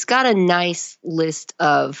it's got a nice list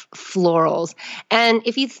of florals. And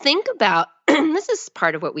if you think about, this is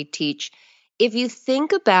part of what we teach if you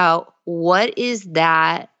think about what is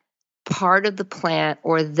that part of the plant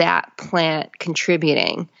or that plant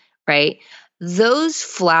contributing, right? Those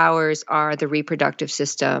flowers are the reproductive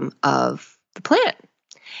system of the plant.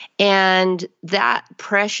 And that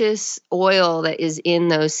precious oil that is in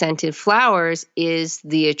those scented flowers is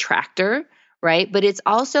the attractor, right? But it's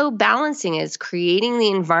also balancing. It's creating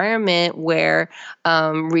the environment where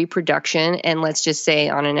reproduction, and let's just say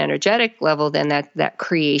on an energetic level, then that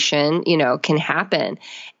creation, can happen.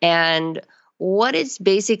 And what it's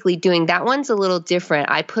basically doing, that one's a little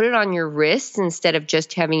different. I put it on your wrists instead of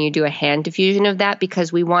just having you do a hand diffusion of that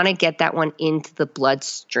because we want to get that one into the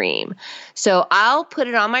bloodstream. So I'll put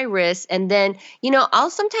it on my wrist and then,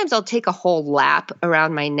 I'll take a whole lap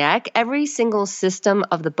around my neck. Every single system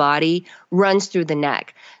of the body runs through the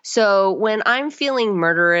neck. So when I'm feeling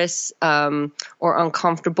murderous or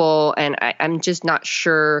uncomfortable and I'm just not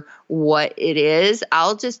sure what it is,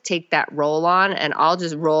 I'll just take that roll on and I'll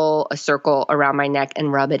just roll a circle around my neck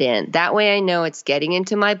and rub it in. That way I know it's getting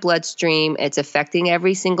into my bloodstream, it's affecting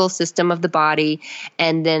every single system of the body,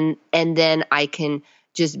 and then I can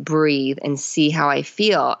just breathe and see how I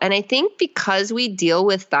feel. And I think because we deal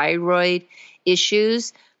with thyroid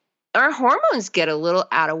issues, our hormones get a little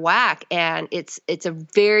out of whack, and it's a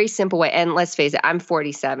very simple way. And let's face it, I'm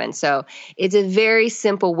 47. So it's a very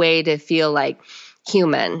simple way to feel like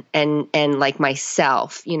human and like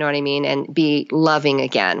myself, you know what I mean? And be loving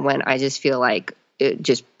again when I just feel like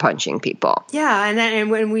just punching people. Yeah.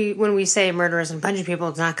 And when we say murderous and punching people,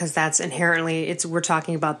 it's not because that's inherently, we're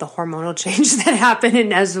talking about the hormonal change that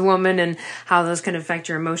happen as a woman and how those can affect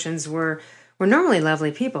your emotions. We're normally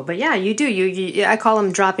lovely people, but yeah, you do. I call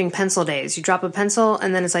them dropping pencil days. You drop a pencil,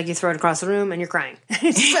 and then it's like you throw it across the room, and you're crying.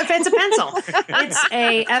 It's a pencil. It's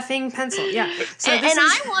a effing pencil. Yeah. So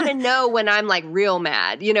I want to know when I'm like real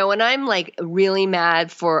mad. When I'm like really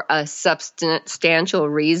mad for a substantial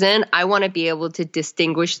reason, I want to be able to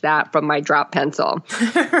distinguish that from my drop pencil.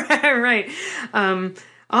 Right.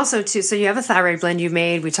 Also, too, so you have a thyroid blend you've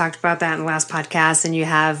made. We talked about that in the last podcast, and you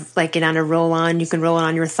have like it on a roll-on. You can roll it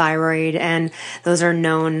on your thyroid, and those are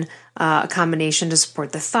known a combination to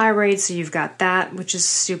support the thyroid. So you've got that, which is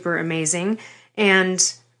super amazing. And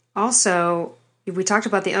also, we talked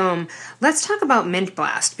about the Om. Let's talk about Mint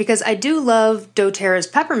Blast, because I do love doTERRA's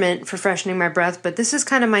peppermint for freshening my breath, but this is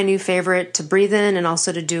kind of my new favorite to breathe in and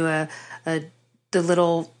also to do the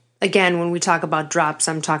little. Again, when we talk about drops,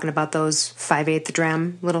 I'm talking about those 5/8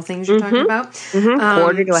 dram little things you're talking about.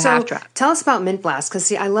 Quarter to a half drop. Tell us about Mint Blast, because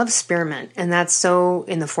see, I love spearmint, and that's so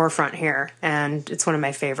in the forefront here, and it's one of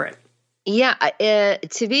my favorite. Yeah,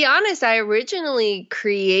 to be honest, I originally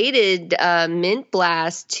created Mint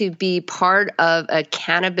Blast to be part of a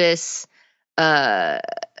cannabis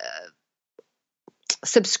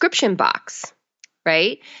subscription box.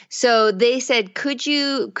 Right. So they said, could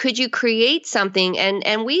you create something?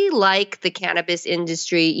 And we like the cannabis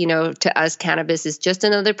industry. To us, cannabis is just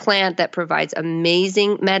another plant that provides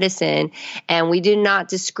amazing medicine. And we do not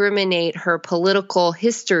discriminate her political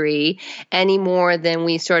history any more than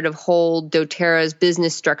we sort of hold doTERRA's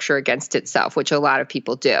business structure against itself, which a lot of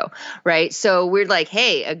people do. Right. So we're like,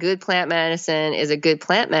 hey, a good plant medicine is a good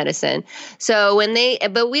plant medicine. So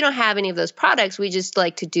but we don't have any of those products. We just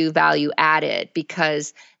like to do value added, because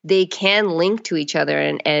they can link to each other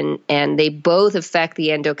and they both affect the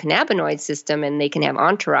endocannabinoid system, and they can have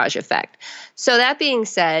entourage effect. So that being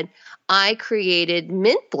said, I created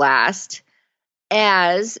Mint Blast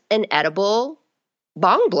as an edible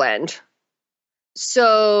bong blend.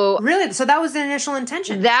 So really, so that was the initial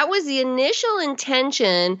intention. That was the initial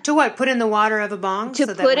intention. To what? Put in the water of a bong? To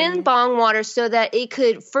put in bong water so that it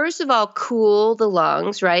could, first of all, cool the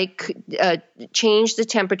lungs, right? Change the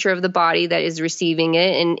temperature of the body that is receiving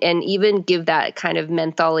it, and even give that kind of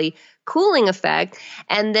mentholy cooling effect.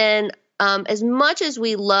 And then, as much as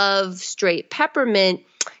we love straight peppermint,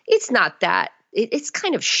 it's not that. It's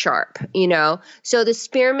kind of sharp, So the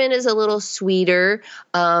spearmint is a little sweeter,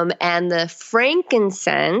 and the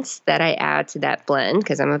frankincense that I add to that blend,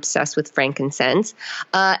 because I'm obsessed with frankincense,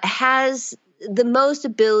 has the most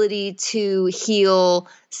ability to heal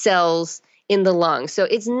cells in the lungs. So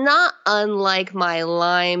it's not unlike my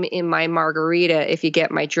lime in my margarita, if you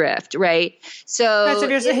get my drift, right? So that's what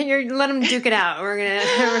you're saying. You're let them duke it out.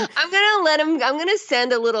 I'm gonna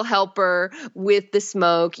send a little helper with the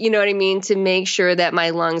smoke, you know what I mean, to make sure that my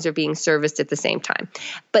lungs are being serviced at the same time.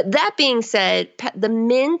 But that being said, the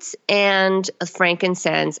mint and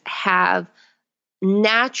frankincense have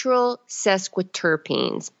natural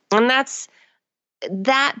sesquiterpenes, and that's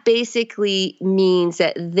that basically means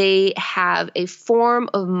that they have a form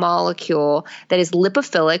of molecule that is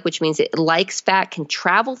lipophilic, which means it likes fat, can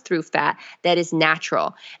travel through fat, that is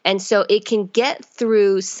natural. And so it can get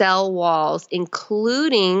through cell walls,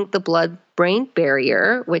 including the blood-brain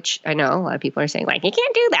barrier, which I know a lot of people are saying, like, you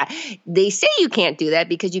can't do that. They say you can't do that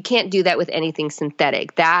because you can't do that with anything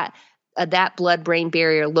synthetic. That blood-brain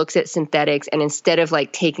barrier looks at synthetics, and instead of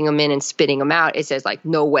like taking them in and spitting them out, it says like,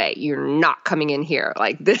 no way, you're not coming in here.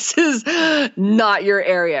 Like, this is not your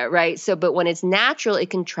area, right? So, but when it's natural, it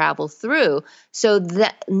can travel through. So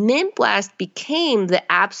that Mint Blast became the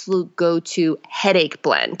absolute go-to headache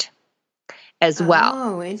blend as well.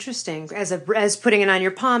 Oh, interesting. As putting it on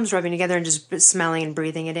your palms, rubbing together and just smelling and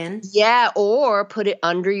breathing it in? Yeah, or put it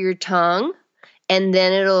under your tongue. And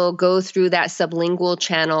then it'll go through that sublingual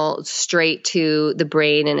channel straight to the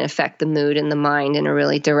brain and affect the mood and the mind in a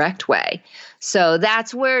really direct way. So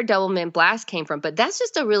that's where Double Mint Blast came from. But that's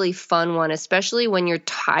just a really fun one, especially when you're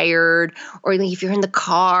tired or if you're in the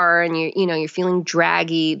car and you're feeling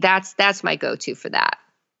draggy. That's my go-to for that.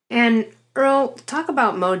 And Earl, talk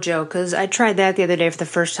about Mojo, because I tried that the other day for the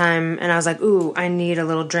first time, and I was like, ooh, I need a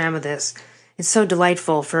little dram of this. It's so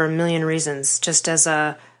delightful for a million reasons. Just as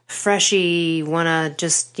a freshy, want to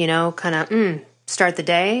just, kind of start the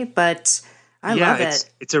day, but I love it.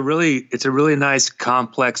 It's a really nice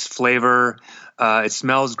complex flavor. It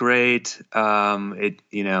smells great.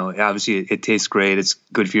 Obviously it tastes great. It's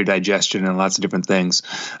good for your digestion and lots of different things.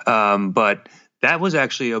 But that was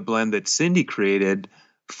actually a blend that Cindy created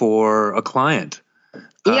for a client.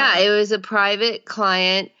 Yeah, it was a private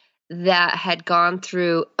client that had gone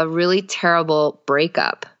through a really terrible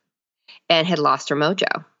breakup and had lost her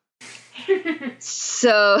mojo.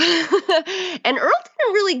 So, and Earl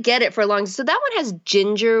didn't really get it for long. So that one has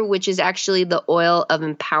ginger, which is actually the oil of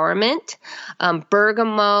empowerment.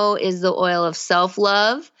 Bergamot is the oil of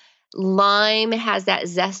self-love. Lime has that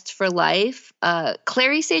zest for life.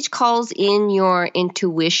 Clary sage calls in your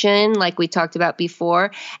intuition, like we talked about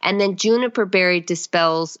before. And then juniper berry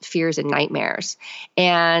dispels fears and nightmares.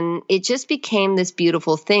 And it just became this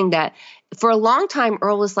beautiful thing that for a long time,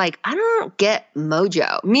 Earl was like, I don't get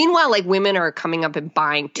mojo. Meanwhile, like women are coming up and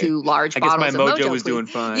buying 2 large bottles of mojo. I guess my mojo was doing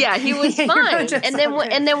fine. Yeah, he was fine.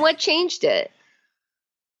 And then what changed it?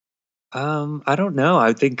 I don't know.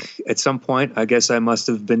 I think at some point, I guess I must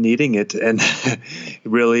have been needing it and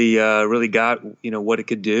really got, what it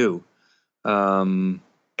could do.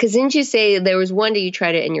 Because didn't you say there was one day you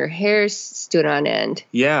tried it and your hair stood on end?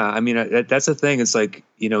 Yeah. I mean, that's the thing. It's like,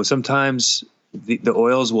 sometimes the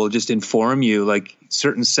oils will just inform you, like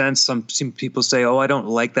certain scents. Some people say, oh, I don't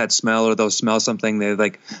like that smell, or they'll smell something. They're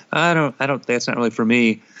like, I don't, that's not really for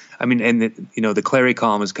me. I mean, and the clary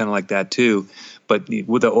calm is kind of like that too. But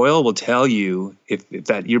with the oil will tell you if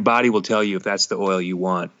that your body will tell you if that's the oil you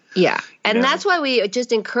want. Yeah. And that's why we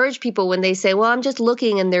just encourage people when they say, well, I'm just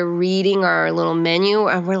looking, and they're reading our little menu,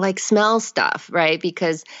 and we're like, smell stuff, right?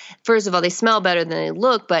 Because first of all, they smell better than they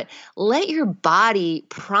look, but let your body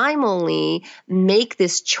primally make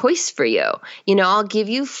this choice for you. I'll give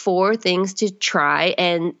you 4 things to try,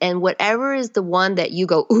 and whatever is the one that you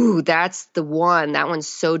go, ooh, that's the one. That one's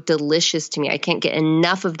so delicious to me. I can't get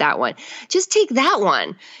enough of that one. Just take that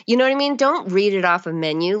one. You know what I mean? Don't read it off a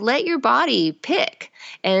menu. Let your body pick.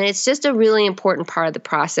 And it's just a really important part of the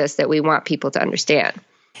process that we want people to understand.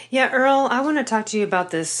 Yeah, Earl, I want to talk to you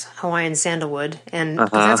about this Hawaiian sandalwood, and 'cause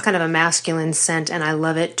that's kind of a masculine scent, and I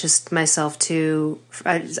love it just myself too.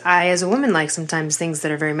 I, as a woman, like sometimes things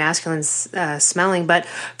that are very masculine smelling, but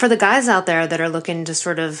for the guys out there that are looking to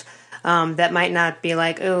sort of that might not be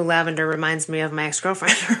like, oh, lavender reminds me of my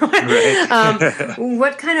ex-girlfriend. Right.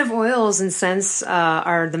 What kind of oils and scents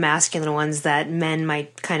are the masculine ones that men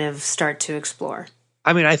might kind of start to explore?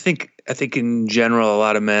 I mean, I think in general, a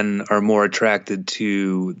lot of men are more attracted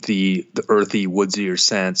to the earthy, woodsier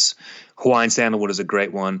scents. Hawaiian sandalwood is a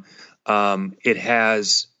great one. It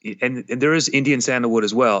has, and there is Indian sandalwood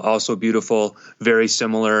as well, also beautiful, very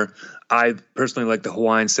similar. I personally like the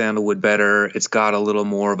Hawaiian sandalwood better. It's got a little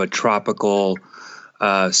more of a tropical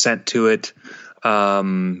scent to it.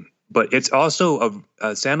 But it's also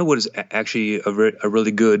sandalwood is actually a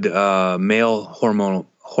really good male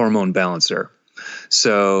hormone balancer.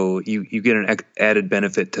 So you get an added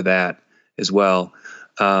benefit to that as well.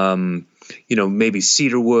 Maybe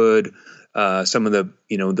cedarwood. Some of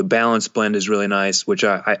the balance blend is really nice, which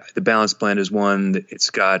the balance blend is one that it's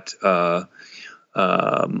got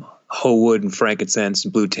hoe wood and frankincense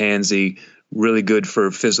and blue tansy, really good for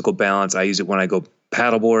physical balance. I use it when I go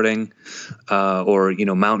paddleboarding or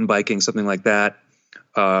mountain biking, something like that.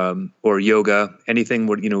 or yoga, anything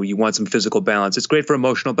where, you want some physical balance. It's great for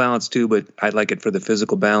emotional balance too, but I like it for the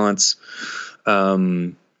physical balance.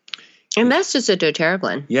 And that's just a doTERRA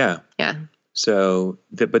blend. Yeah. Yeah. So,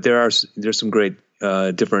 but there's some great,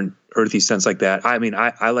 different earthy scents like that. I mean,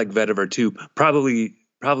 I like vetiver too. Probably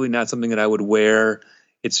not something that I would wear.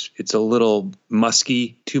 It's a little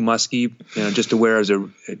musky, too musky, just to wear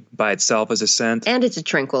by itself as a scent. And it's a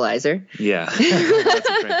tranquilizer. Yeah. That's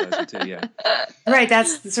a tranquilizer too, yeah. Right,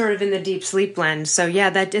 that's sort of in the deep sleep blend. So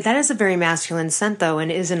yeah, that is a very masculine scent though,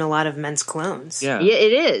 and is in a lot of men's colognes. Yeah,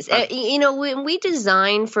 it is. When we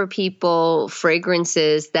design for people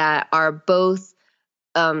fragrances that are both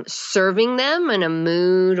serving them in a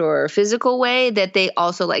mood or a physical way that they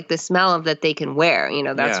also like the smell of that they can wear.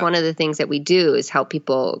 That's one of the things that we do is help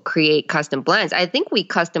people create custom blends. I think we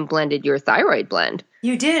custom blended your thyroid blend.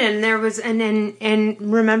 You did, and there was, and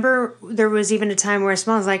remember, there was even a time where I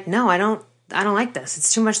smelled like, no, I don't like this.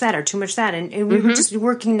 It's too much that or too much that, and we were just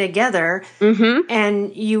working together,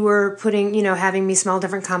 and you were putting, having me smell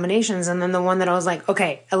different combinations, and then the one that I was like,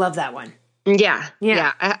 okay, I love that one. Yeah.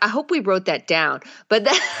 I hope we wrote that down. But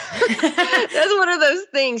that's one of those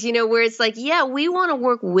things, where it's like, yeah, we want to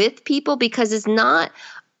work with people because it's not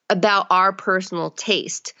about our personal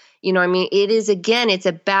taste. It is, again, it's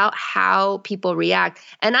about how people react.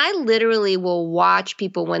 And I literally will watch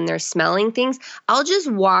people when they're smelling things. I'll just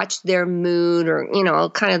watch their mood or,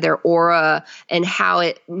 kind of their aura and how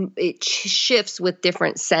it shifts with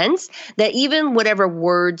different scents, that even whatever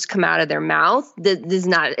words come out of their mouth that is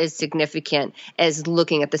not as significant as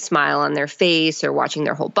looking at the smile on their face or watching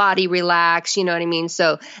their whole body relax. You know what I mean?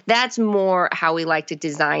 So that's more how we like to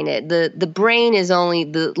design it. The brain is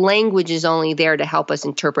the language is only there to help us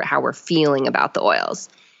interpret how we're feeling about the oils.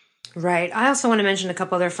 Right. I also want to mention a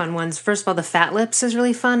couple other fun ones. First of all, the Fat Lips is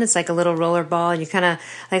really fun. It's like a little roller ball. You kind of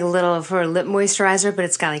like a little for a lip moisturizer, but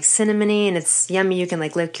it's got like cinnamony and it's yummy. You can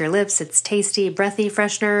like lick your lips. It's tasty, breathy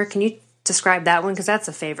freshener. Can you describe that one? Because that's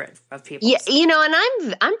a favorite of people. Yeah,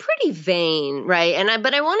 and I'm pretty vain, right?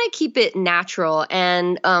 But I want to keep it natural,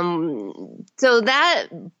 and so that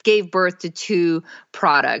gave birth to two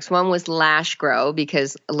products. One was Lash Grow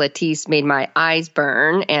because Latisse made my eyes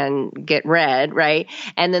burn and get red, right?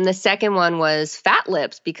 And then the second one was Fat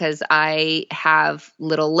Lips because I have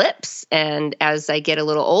little lips, and as I get a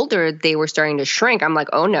little older, they were starting to shrink. I'm like,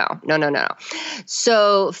 oh no.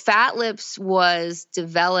 So Fat Lips was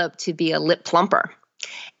developed to be a lip plumper.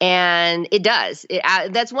 And it does.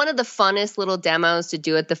 That's one of the funnest little demos to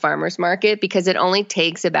do at the farmer's market because it only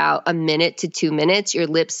takes about a minute to 2 minutes. Your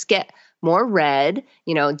lips get more red,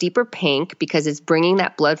 deeper pink because it's bringing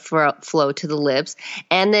that blood flow to the lips.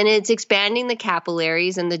 And then it's expanding the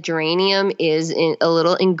capillaries, and the geranium is a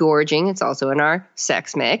little engorging. It's also in our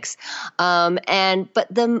sex mix. To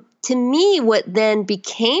me, what then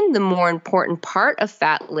became the more important part of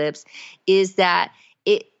Fat Lips is that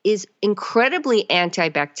it is incredibly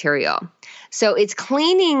antibacterial. So it's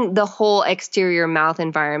cleaning the whole exterior mouth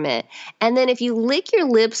environment. And then if you lick your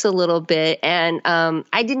lips a little bit, and I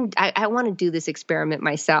want to do this experiment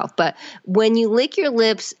myself, but when you lick your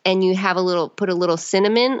lips and you have put a little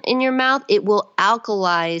cinnamon in your mouth, it will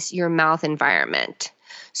alkalize your mouth environment.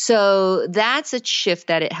 So that's a shift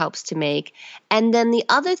that it helps to make. And then the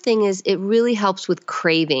other thing is it really helps with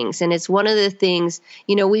cravings. And it's one of the things,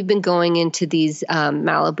 we've been going into these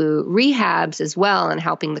Malibu rehabs as well and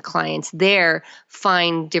helping the clients there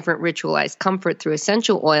find different ritualized comfort through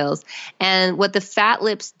essential oils. And what the Fat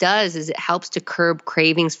Lips does is it helps to curb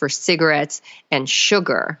cravings for cigarettes and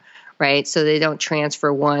sugar, right? So they don't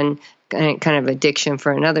transfer one kind of addiction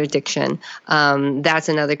for another addiction. That's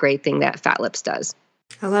another great thing that Fat Lips does.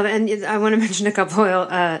 I love it. And I want to mention a couple.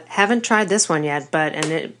 Haven't tried this one yet, but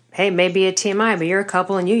maybe a TMI, but you're a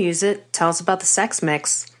couple and you use it. Tell us about the sex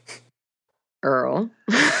mix. Earl.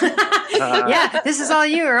 Yeah, this is all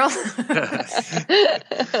you, Earl.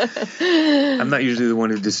 I'm not usually the one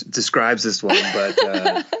who describes this one, but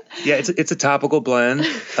yeah, it's a topical blend.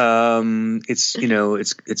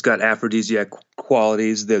 It's got aphrodisiac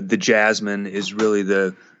qualities. The jasmine is really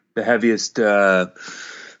the heaviest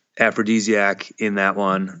aphrodisiac in that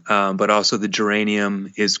one, but also the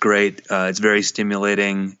geranium is great. It's very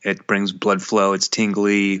stimulating. It brings blood flow. It's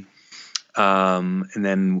tingly. And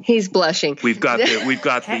then he's blushing. We've got the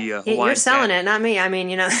Hawaiian. You're selling it, not me. I mean,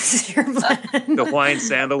 this is your blend. The Hawaiian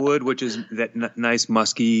sandalwood, which is that nice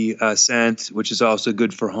musky scent, which is also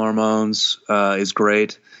good for hormones, is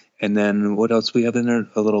great. And then what else we have in there?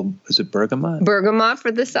 Is it bergamot? Bergamot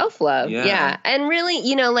for the self-love. Yeah. And really,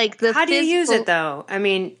 How do you use it though? I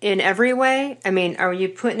mean, in every way? I mean, are you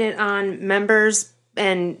putting it on members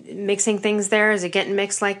and mixing things there? Is it getting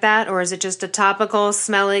mixed like that? Or is it just a topical,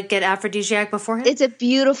 smell it, get aphrodisiac beforehand? It's a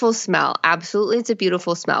beautiful smell. Absolutely. It's a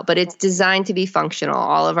beautiful smell, but it's designed to be functional.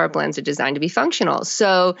 All of our blends are designed to be functional.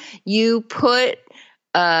 So you put,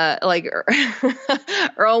 like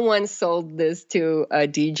Earl once sold this to a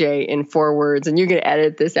DJ in 4 words, and you can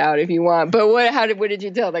edit this out if you want. But what did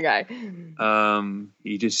you tell the guy?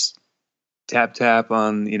 You just tap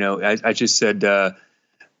on, I just said,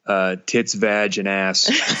 tits, vag, and ass.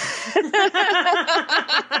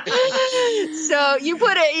 So you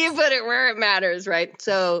put it where it matters, right?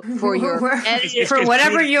 So for your for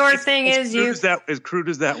whatever your thing is, as crude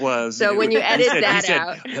as that was. So when you edit that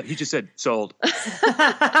out, he just said sold, and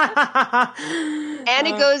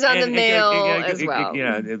it goes on the mail as well.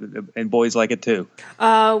 Yeah, and boys like it too.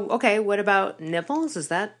 Okay. What about nipples? Is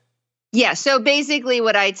that? Yeah. So basically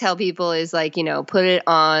what I tell people is like, put it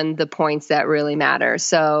on the points that really matter.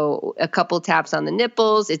 So a couple taps on the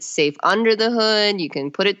nipples, it's safe under the hood. You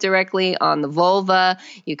can put it directly on the vulva.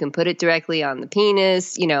 You can put it directly on the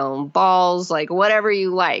penis, balls, like whatever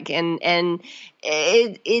you like. And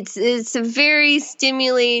it's a very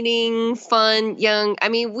stimulating, fun, young. I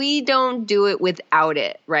mean, we don't do it without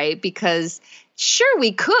it, right? Because sure,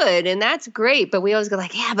 we could, and that's great, but we always go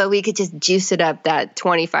like, yeah, but we could just juice it up that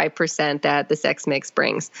 25% that the sex mix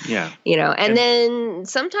brings. Yeah. And then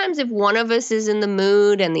sometimes if one of us is in the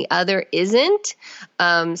mood and the other isn't,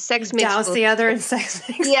 sex mix douse the other in sex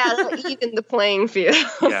mix. Yeah, even the playing field.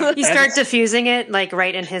 Yeah. You start diffusing it like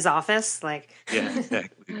right in his office, like. Yeah,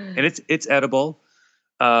 exactly. And it's edible.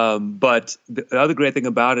 But the other great thing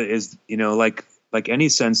about it is, like any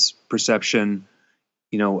sense perception,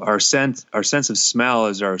 our sense of smell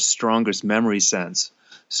is our strongest memory sense.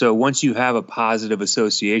 So once you have a positive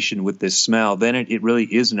association with this smell, then it really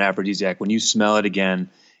is an aphrodisiac. When you smell it again,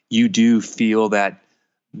 you do feel that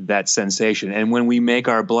sensation. And when we make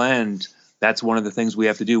our blend, that's one of the things we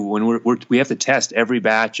have to do. When we have to test every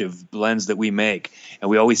batch of blends that we make, and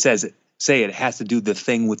we always say it has to do the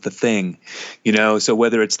thing with the thing. So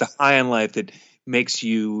whether it's the high on life that makes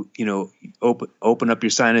you, open up your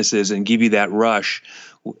sinuses and give you that rush.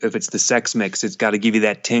 If it's the sex mix, it's got to give you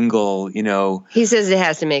that tingle, He says it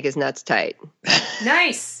has to make his nuts tight.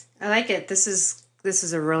 Nice. I like it. This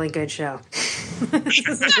is a really good show. This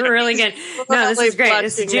is really good. No, this is great.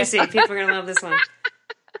 This is juicy. People are going to love this one.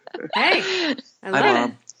 Hey, I love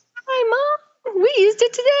it. Hi, Mom. We used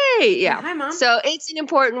it today. Yeah. Hi, Mom. So it's an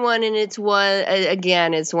important one, and it's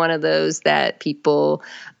it's one of those that people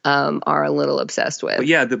are a little obsessed with. But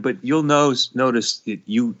yeah, but you'll notice that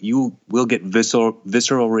you will get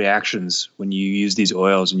visceral reactions when you use these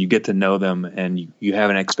oils, and you get to know them, and you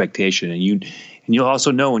have an expectation, and you'll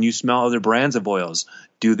also know when you smell other brands of oils,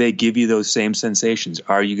 do they give you those same sensations?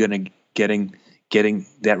 Are you going to getting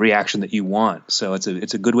that reaction that you want? So it's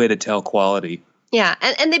a good way to tell quality. Yeah,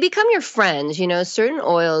 and they become your friends. Certain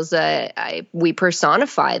oils, we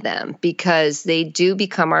personify them because they do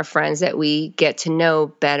become our friends that we get to know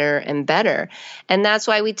better and better. And that's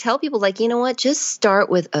why we tell people, like, what, just start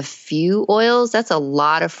with a few oils. That's a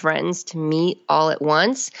lot of friends to meet all at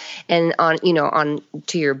once, and on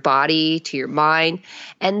to your body, to your mind,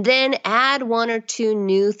 and then add 1 or 2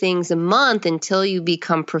 new things a month until you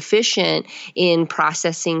become proficient in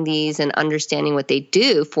processing these and understanding what they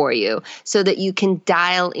do for you, so that you can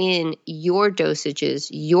dial in your dosages,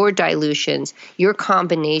 your dilutions, your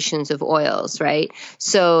combinations of oils, right?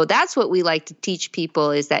 So that's what we like to teach people,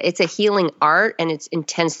 is that it's a healing art and it's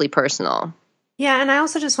intensely personal. Yeah, and I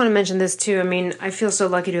also just want to mention this too. I mean, I feel so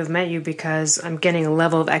lucky to have met you because I'm getting a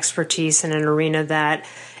level of expertise in an arena that,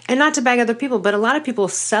 and not to bag other people, but a lot of people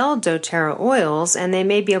sell doTERRA oils and they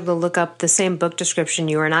may be able to look up the same book description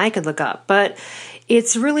you or and I could look up. But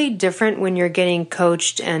it's really different when you're getting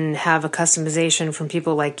coached and have a customization from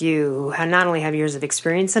people like you who not only have years of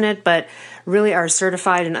experience in it, but really are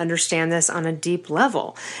certified and understand this on a deep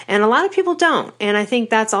level. And a lot of people don't. And I think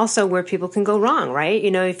that's also where people can go wrong, right?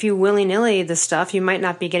 If you willy-nilly the stuff, you might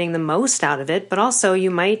not be getting the most out of it, but also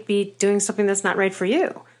you might be doing something that's not right for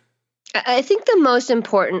you. I think the most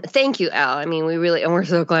important, thank you, Elle. I mean, we're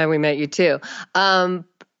so glad we met you too.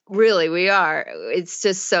 Really, we are. It's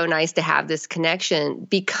just so nice to have this connection,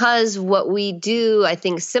 because what we do, I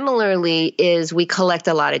think similarly, is we collect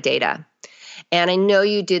a lot of data. And I know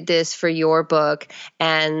you did this for your book.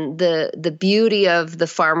 And the beauty of the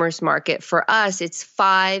farmer's market for us, it's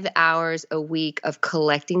 5 hours a week of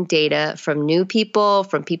collecting data from new people,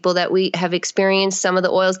 from people that we have experienced some of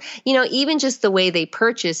the oils, even just the way they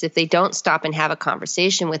purchase if they don't stop and have a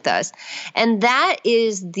conversation with us. And that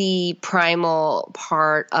is the primal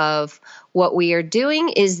part of what we are doing,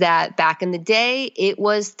 is that back in the day, it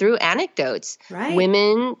was through anecdotes. Right.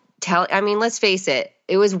 Let's face it,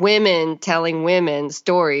 it was women telling women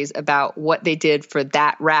stories about what they did for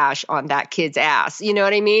that rash on that kid's ass. You know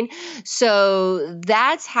what I mean? So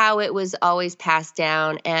that's how it was always passed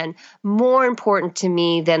down. And more important to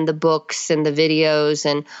me than the books and the videos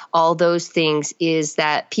and all those things is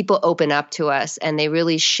that people open up to us and they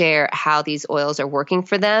really share how these oils are working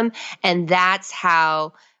for them. And that's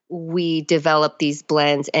how we develop these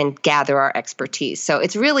blends and gather our expertise. So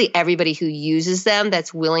it's really everybody who uses them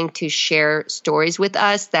that's willing to share stories with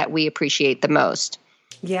us that we appreciate the most.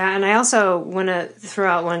 Yeah, and I also want to throw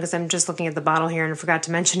out one, because I'm just looking at the bottle here and I forgot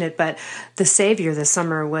to mention it, but the savior this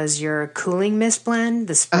summer was your cooling mist blend,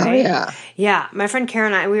 the spray. Oh, yeah. Yeah, my friend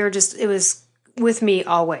Karen and I, it was with me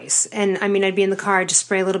always. And I'd be in the car, I'd just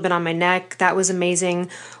spray a little bit on my neck. That was amazing.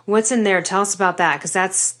 What's in there? Tell us about that, because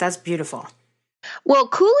that's beautiful. Well,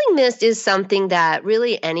 cooling mist is something that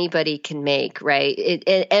really anybody can make, right?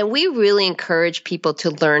 And we really encourage people to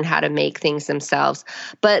learn how to make things themselves.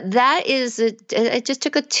 But I just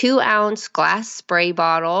took a 2-ounce glass spray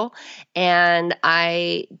bottle and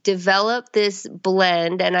I developed this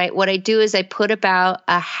blend. And what I do is I put about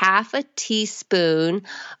a half a teaspoon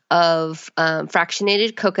of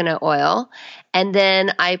fractionated coconut oil. And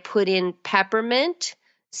then I put in peppermint,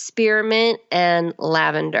 spearmint, and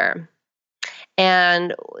lavender.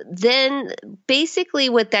 And then basically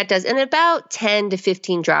what that does, and about 10 to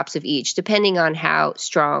 15 drops of each, depending on how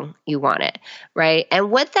strong you want it, right? And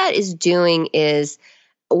what that is doing is,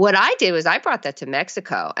 what I did was I brought that to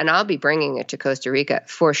Mexico, and I'll be bringing it to Costa Rica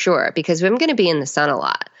for sure, because I'm going to be in the sun a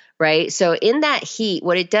lot, right? So in that heat,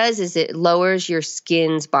 what it does is it lowers your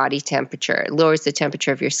skin's body temperature. It lowers the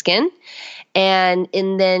temperature of your skin. And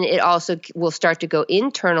then it also will start to go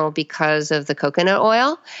internal because of the coconut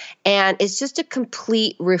oil. And it's just a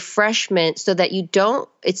complete refreshment so that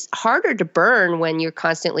it's harder to burn when you're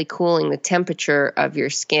constantly cooling the temperature of your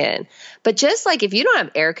skin. But just like if you don't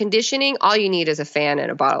have air conditioning, all you need is a fan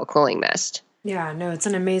and a bottle of cooling mist. Yeah, no, it's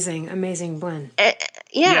an amazing, amazing blend.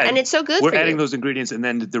 Yeah, and it's so good for you. We're adding those ingredients, and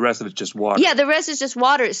then the rest of it's just water. Yeah, the rest is just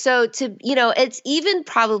water. So it's even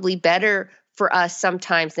probably better for us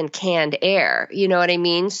sometimes than canned air. You know what I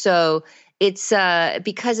mean? So it's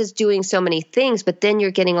because it's doing so many things, but then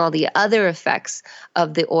you're getting all the other effects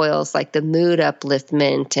of the oils, like the mood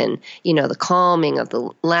upliftment and, the calming of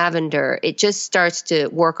the lavender. It just starts to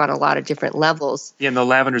work on a lot of different levels. Yeah, and the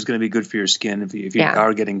lavender is going to be good for your skin if you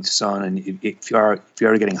are getting sun, and if you are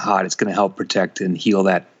getting hot, it's going to help protect and heal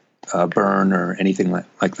that burn or anything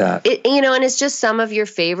like that. And it's just some of your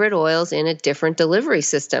favorite oils in a different delivery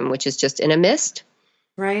system, which is just in a mist.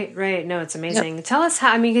 Right. No, it's amazing. Yep. Tell us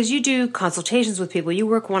how, because you do consultations with people, you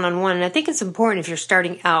work one-on-one, and I think it's important if you're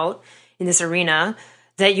starting out in this arena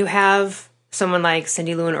that you have someone like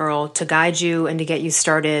CindyLu Earl to guide you and to get you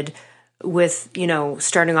started with,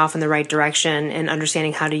 starting off in the right direction and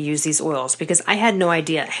understanding how to use these oils, because I had no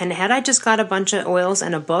idea. And had I just got a bunch of oils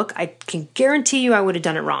and a book, I can guarantee you I would have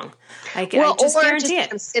done it wrong. I just guarantee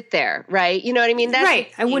it. Sit there, right? You know what I mean? That's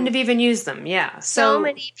right. I wouldn't have even used them. Yeah. So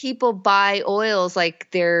many people buy oils like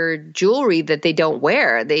their jewelry that they don't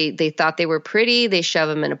wear. They thought they were pretty. They shove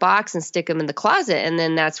them in a box and stick them in the closet, and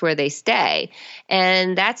then that's where they stay.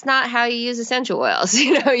 And that's not how you use essential oils.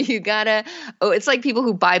 You gotta. It's like people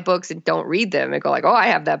who buy books and don't read them and go like, "Oh, I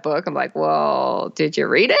have that book." I'm like, "Well, did you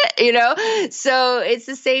read it?" So it's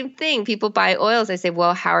the same thing. People buy oils. I say,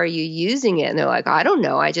 "Well, how are you using it?" And they're like, "I don't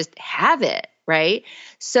know. I just have it." Right?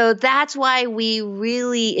 So that's why we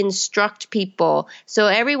really instruct people. So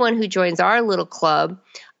everyone who joins our little club,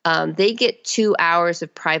 they get 2 hours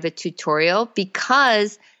of private tutorial,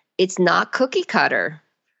 because it's not cookie cutter.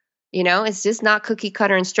 It's just not cookie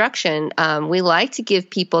cutter instruction. We like to give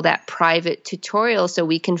people that private tutorial so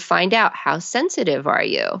we can find out, how sensitive are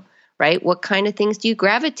you? Right? What kind of things do you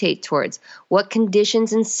gravitate towards? What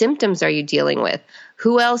conditions and symptoms are you dealing with?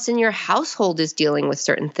 Who else in your household is dealing with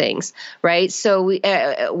certain things, right? So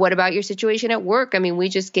what about your situation at work? We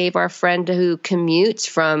just gave our friend who commutes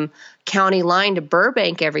from County Line to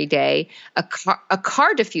Burbank every day a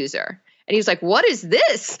car diffuser. And he was like, what is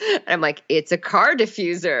this? And I'm like, it's a car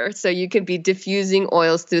diffuser. So you can be diffusing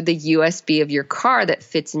oils through the USB of your car that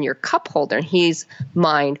fits in your cup holder. And his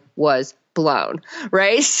mind was blown,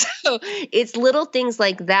 right? So it's little things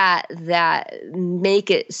like that that make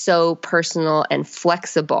it so personal and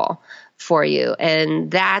flexible for you. And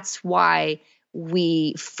that's why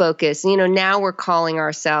we focus, now we're calling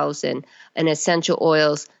ourselves an essential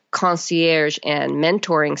oils concierge and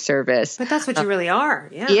mentoring service. But that's what you really are.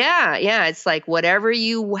 Yeah. Yeah. It's like however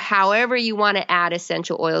you want to add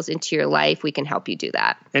essential oils into your life, we can help you do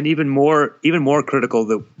that. And even more critical,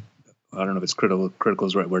 I don't know if it's critical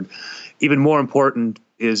is the right word. Even more important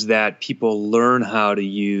is that people learn how to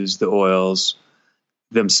use the oils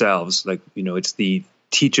themselves. Like, it's the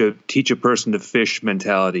teach a person to fish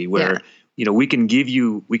mentality where, we can give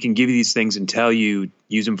you these things and tell you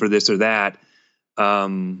use them for this or that.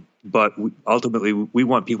 But ultimately, we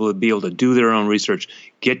want people to be able to do their own research,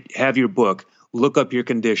 have your book, look up your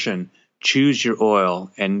condition, choose your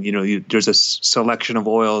oil. And, there's a selection of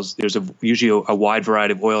oils. There's usually a wide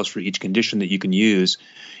variety of oils for each condition that you can use.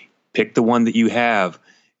 Pick the one that you have,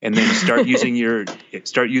 and then start using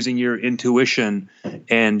your intuition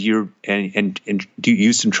and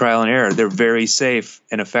use some trial and error. They're very safe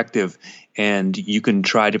and effective, and you can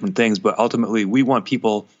try different things. But ultimately, we want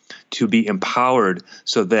people to be empowered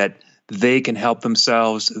so that they can help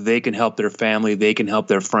themselves, they can help their family, they can help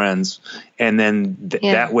their friends. And then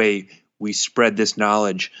that way we spread this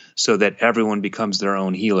knowledge so that everyone becomes their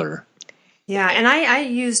own healer. Yeah. And I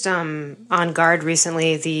used On Guard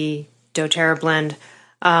recently, the doTERRA blend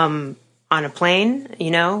on a plane,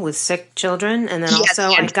 with sick children. And then also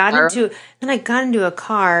I got into a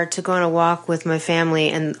car to go on a walk with my family,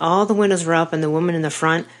 and all the windows were up and the woman in the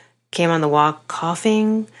front came on the walk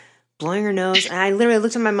coughing, blowing her nose. And I literally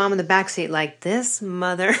looked at my mom in the backseat like, this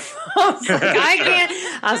mother.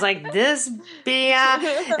 I was like, this Bia.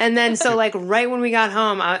 And then so right when we got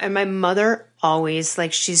home, and my mother always,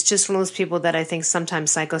 she's just one of those people that I think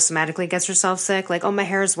sometimes psychosomatically gets herself sick. Like, oh, my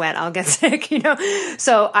hair's wet, I'll get sick,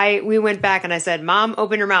 So we went back and I said, Mom,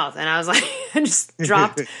 open your mouth. And I was like, I just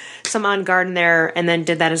dropped some On Guard in there and then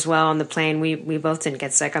did that as well on the plane. We both didn't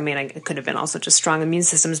get sick. I mean, it could have been also just strong immune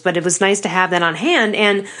systems, but it was nice to have that on hand.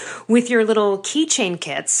 And with your little keychain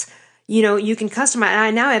kits, you can customize.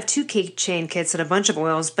 I now have 2 keychain kits and a bunch of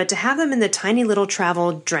oils, but to have them in the tiny little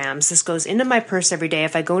travel drams, this goes into my purse every day.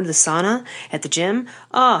 If I go into the sauna at the gym,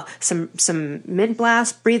 some mint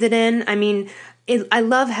blast, breathe it in. I mean, I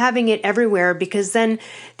love having it everywhere because then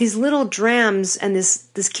these little drams and this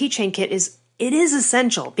keychain kit is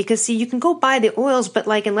essential because see, you can go buy the oils, but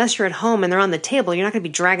unless you're at home and they're on the table, you're not going to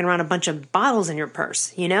be dragging around a bunch of bottles in your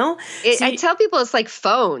purse, I tell people it's like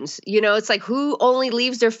phones, it's like who only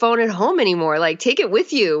leaves their phone at home anymore? Take it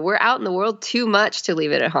with you. We're out in the world too much to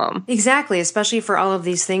leave it at home. Exactly. Especially for all of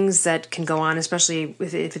these things that can go on, especially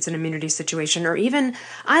if it's an immunity situation, or even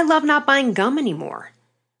I love not buying gum anymore.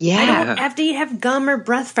 Yeah. I don't have to have gum or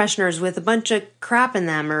breath fresheners with a bunch of crap in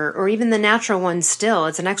them or even the natural ones still.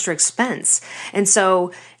 It's an extra expense. And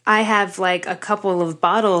so I have a couple of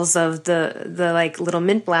bottles of the little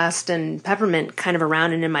mint blast and peppermint kind of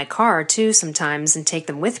around and in my car too sometimes and take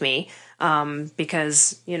them with me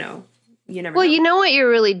because, you never know. You know what you're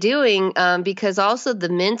really doing because also the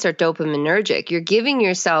mints are dopaminergic. You're giving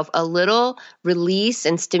yourself a little release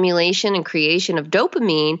and stimulation and creation of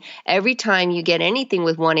dopamine every time you get anything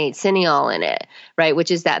with 1,8-cineol in it, right, which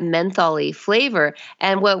is that menthol-y flavor.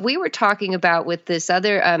 And what we were talking about with this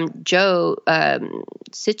other Joe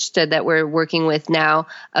Sichta that we're working with now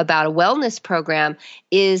about a wellness program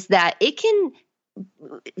is that it can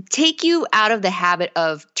take you out of the habit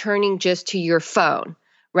of turning just to your phone.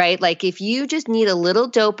 Right? If you just need a little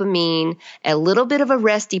dopamine, a little bit of a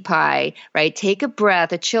resty pie, right? Take a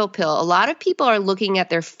breath, a chill pill. A lot of people are looking at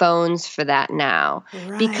their phones for that now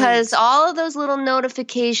because all of those little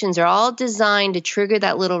notifications are all designed to trigger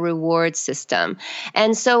that little reward system.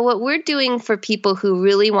 And so what we're doing for people who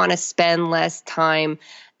really want to spend less time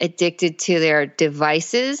addicted to their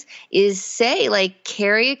devices is say,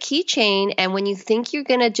 carry a keychain. And when you think you're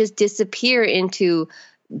going to just disappear into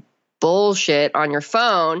bullshit on your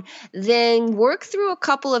phone, then work through a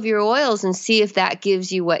couple of your oils and see if that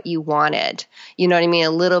gives you what you wanted. You know what I mean? A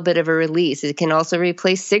little bit of a release. It can also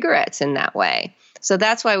replace cigarettes in that way. So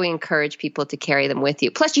that's why we encourage people to carry them with you.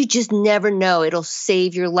 Plus, you just never know. It'll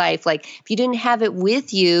save your life. If you didn't have it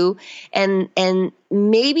with you and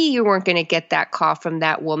maybe you weren't going to get that call from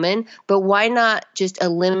that woman, but why not just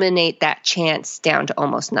eliminate that chance down to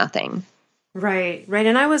almost nothing? Right.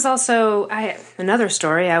 And I was also, another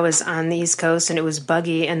story, I was on the East Coast and it was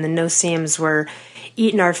buggy and the no-see-ums were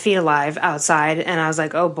eaten our feet alive outside. And I was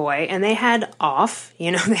like, oh boy. And they had off,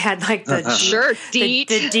 they had like the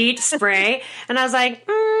the DEET spray. And I was like,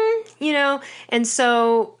 and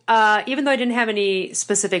so even though I didn't have any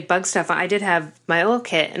specific bug stuff, I did have my oil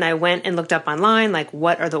kit, and I went and looked up online, like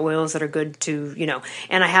what are the oils that are good to,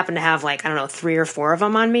 and I happened to have like, I don't know, 3 or 4 of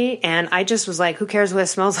them on me. And I just was like, who cares what it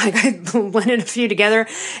smells like? I blended a few together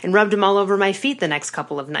and rubbed them all over my feet the next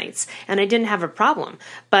couple of nights. And I didn't have a problem,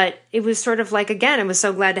 but it was sort of like, again, I was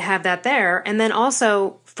so glad to have that there. And then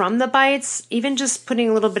also from the bites, even just putting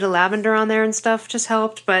a little bit of lavender on there and stuff just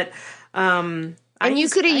helped. But, and you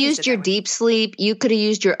could have used your deep sleep. You could have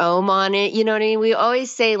used your Om on it. You know what I mean? We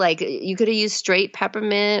always say like you could have used straight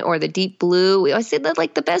peppermint or the deep blue. We always say that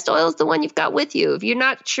like the best oil is the one you've got with you. If you're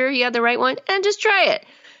not sure you have the right one, and just try it.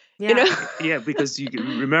 Yeah. Yeah, because you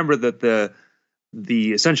can remember that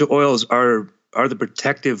the essential oils are the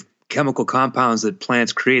protective chemical compounds that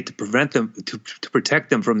plants create to prevent them to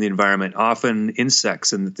protect them from the environment, often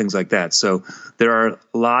insects and things like that. So there are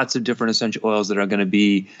lots of different essential oils that are going to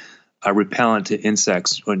be repellent to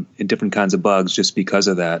insects and different kinds of bugs just because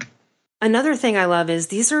of that. Another thing I love is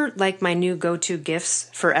these are like my new go-to gifts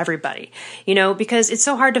for everybody, because it's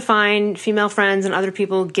so hard to find female friends and other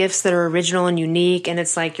people gifts that are original and unique. And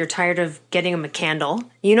it's like you're tired of getting them a candle.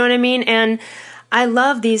 You know what I mean? And I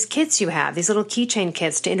love these kits you have, these little keychain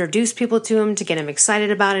kits to introduce people to them, to get them excited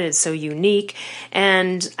about it. It's so unique.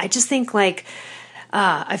 And I just think like,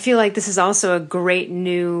 I feel like this is also a great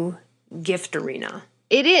new gift arena.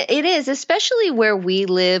 It is, especially where we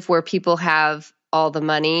live, where people have all the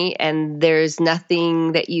money and there's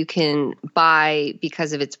nothing that you can buy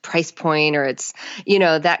because of its price point or its,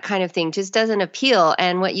 that kind of thing just doesn't appeal.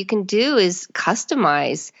 And what you can do is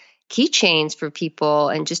customize keychains for people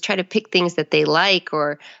and just try to pick things that they like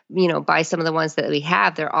or, buy some of the ones that we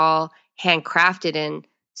have. They're all handcrafted and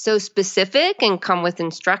so specific and come with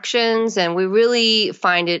instructions. And we really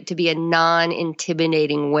find it to be a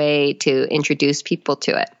non-intimidating way to introduce people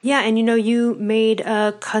to it. Yeah. And you made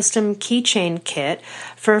a custom keychain kit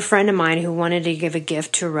for a friend of mine who wanted to give a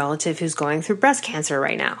gift to a relative who's going through breast cancer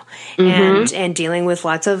right now and dealing with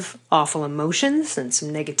lots of awful emotions and some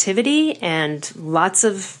negativity and lots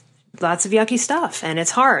of yucky stuff, and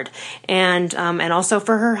it's hard. And also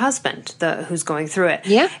for her husband, who's going through it.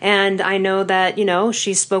 Yeah. And I know that,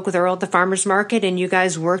 she spoke with Earl at the farmer's market and you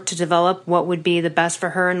guys worked to develop what would be the best for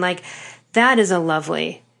her. And like, that is a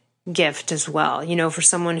lovely gift as well, for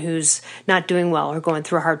someone who's not doing well or going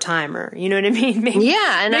through a hard time or, you know what I mean? Maybe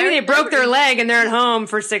they broke their leg and they're at home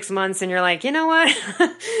for 6 months and you're like, you know what?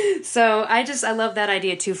 So I love that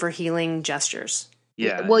idea too for healing gestures.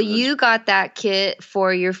 Yeah. Well, you got that kit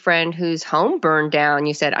for your friend whose home burned down.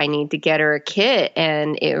 You said, I need to get her a kit.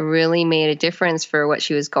 And it really made a difference for what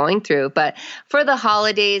she was going through. But for the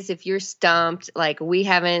holidays, if you're stumped, like we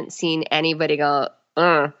haven't seen anybody go,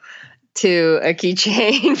 to a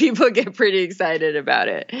keychain. People get pretty excited about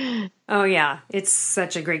it. Oh yeah. It's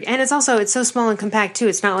such a great, and it's so small and compact too.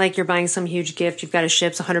 It's not like you're buying some huge gift. You've got to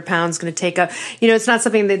ship 100 pounds, going to take up, it's not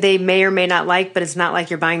something that they may or may not like, but it's not like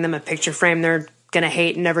you're buying them a picture frame they're going to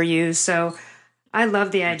hate and never use. So I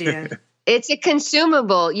love the idea. It's a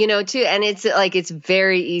consumable, too. And it's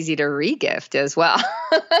very easy to regift as well.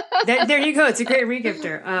 there you go. It's a great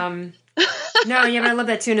regifter. No, yeah, but I love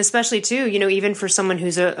that too. And especially too, even for someone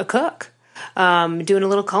who's a cook, doing a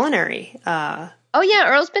little culinary. Oh yeah.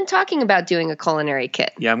 Earl's been talking about doing a culinary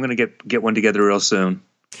kit. Yeah. I'm going to get one together real soon.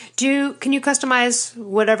 Can you customize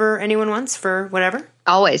whatever anyone wants for whatever?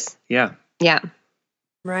 Always. Yeah. Yeah.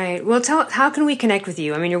 Right. Well, how can we connect with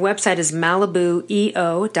you? I mean, your website is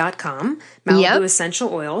MalibuEO.com, Malibu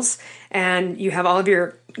Essential Oils, and you have all of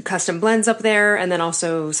your custom blends up there, and then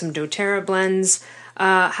also some doTERRA blends.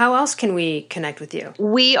 How else can we connect with you?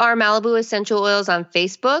 We are Malibu Essential Oils on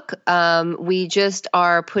Facebook. We just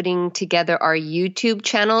are putting together our YouTube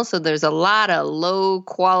channel. So there's a lot of low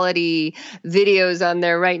quality videos on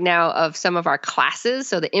there right now of some of our classes.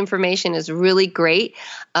 So the information is really great.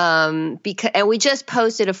 And we just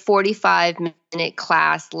posted a 45-minute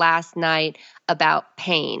class last night about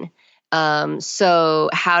pain. So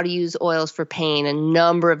how to use oils for pain, a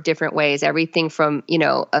number of different ways, everything from,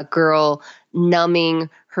 a girl numbing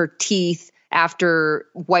her teeth after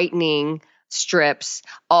whitening strips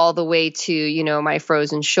all the way to, my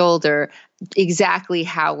frozen shoulder, exactly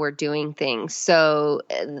how we're doing things. So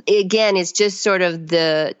again, it's just sort of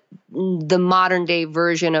the modern day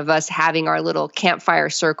version of us having our little campfire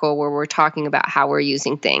circle where we're talking about how we're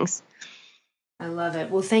using things. I love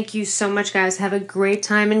it. Well, thank you so much, guys. Have a great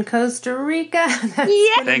time in Costa Rica.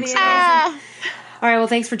 Yeah. Thanks. All right. Well,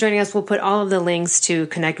 thanks for joining us. We'll put all of the links to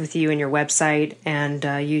connect with you and your website and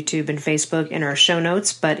YouTube and Facebook in our show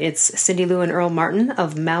notes. But it's CindyLu and Earl Martin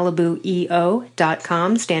of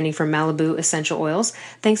MalibuEO.com, standing for Malibu Essential Oils.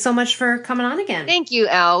 Thanks so much for coming on again. Thank you,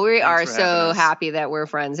 Elle. We are so happy that we're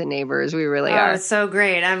friends and neighbors. We really are. It's so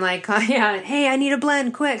great. I'm like, yeah, hey, I need a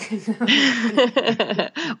blend, quick.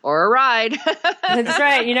 Or a ride. That's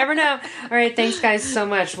right. You never know. All right. Thanks, guys, so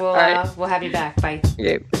much. We'll have you back. Bye.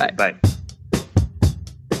 Okay, bye. Bye.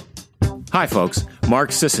 Hi, folks.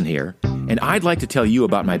 Mark Sisson here, and I'd like to tell you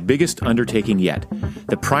about my biggest undertaking yet,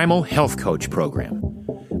 the Primal Health Coach program.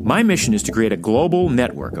 My mission is to create a global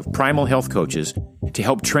network of primal health coaches to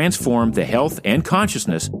help transform the health and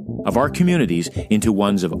consciousness of our communities into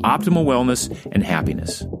ones of optimal wellness and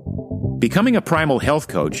happiness. Becoming a primal health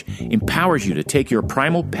coach empowers you to take your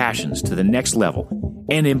primal passions to the next level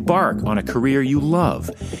and embark on a career you love,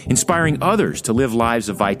 inspiring others to live lives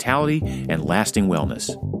of vitality and lasting wellness.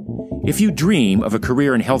 If you dream of a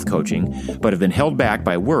career in health coaching but have been held back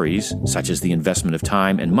by worries, such as the investment of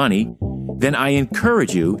time and money, then I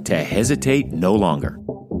encourage you to hesitate no longer.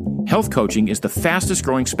 Health coaching is the fastest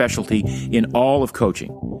growing specialty in all of coaching,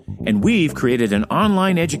 and we've created an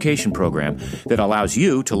online education program that allows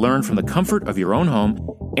you to learn from the comfort of your own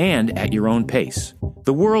home and at your own pace.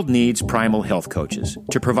 The world needs primal health coaches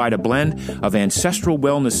to provide a blend of ancestral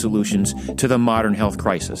wellness solutions to the modern health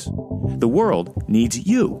crisis. The world needs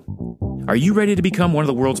you. Are you ready to become one of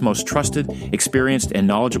the world's most trusted, experienced, and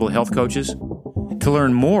knowledgeable health coaches? To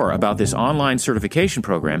learn more about this online certification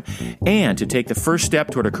program and to take the first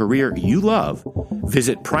step toward a career you love,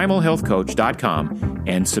 visit primalhealthcoach.com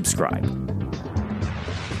and subscribe.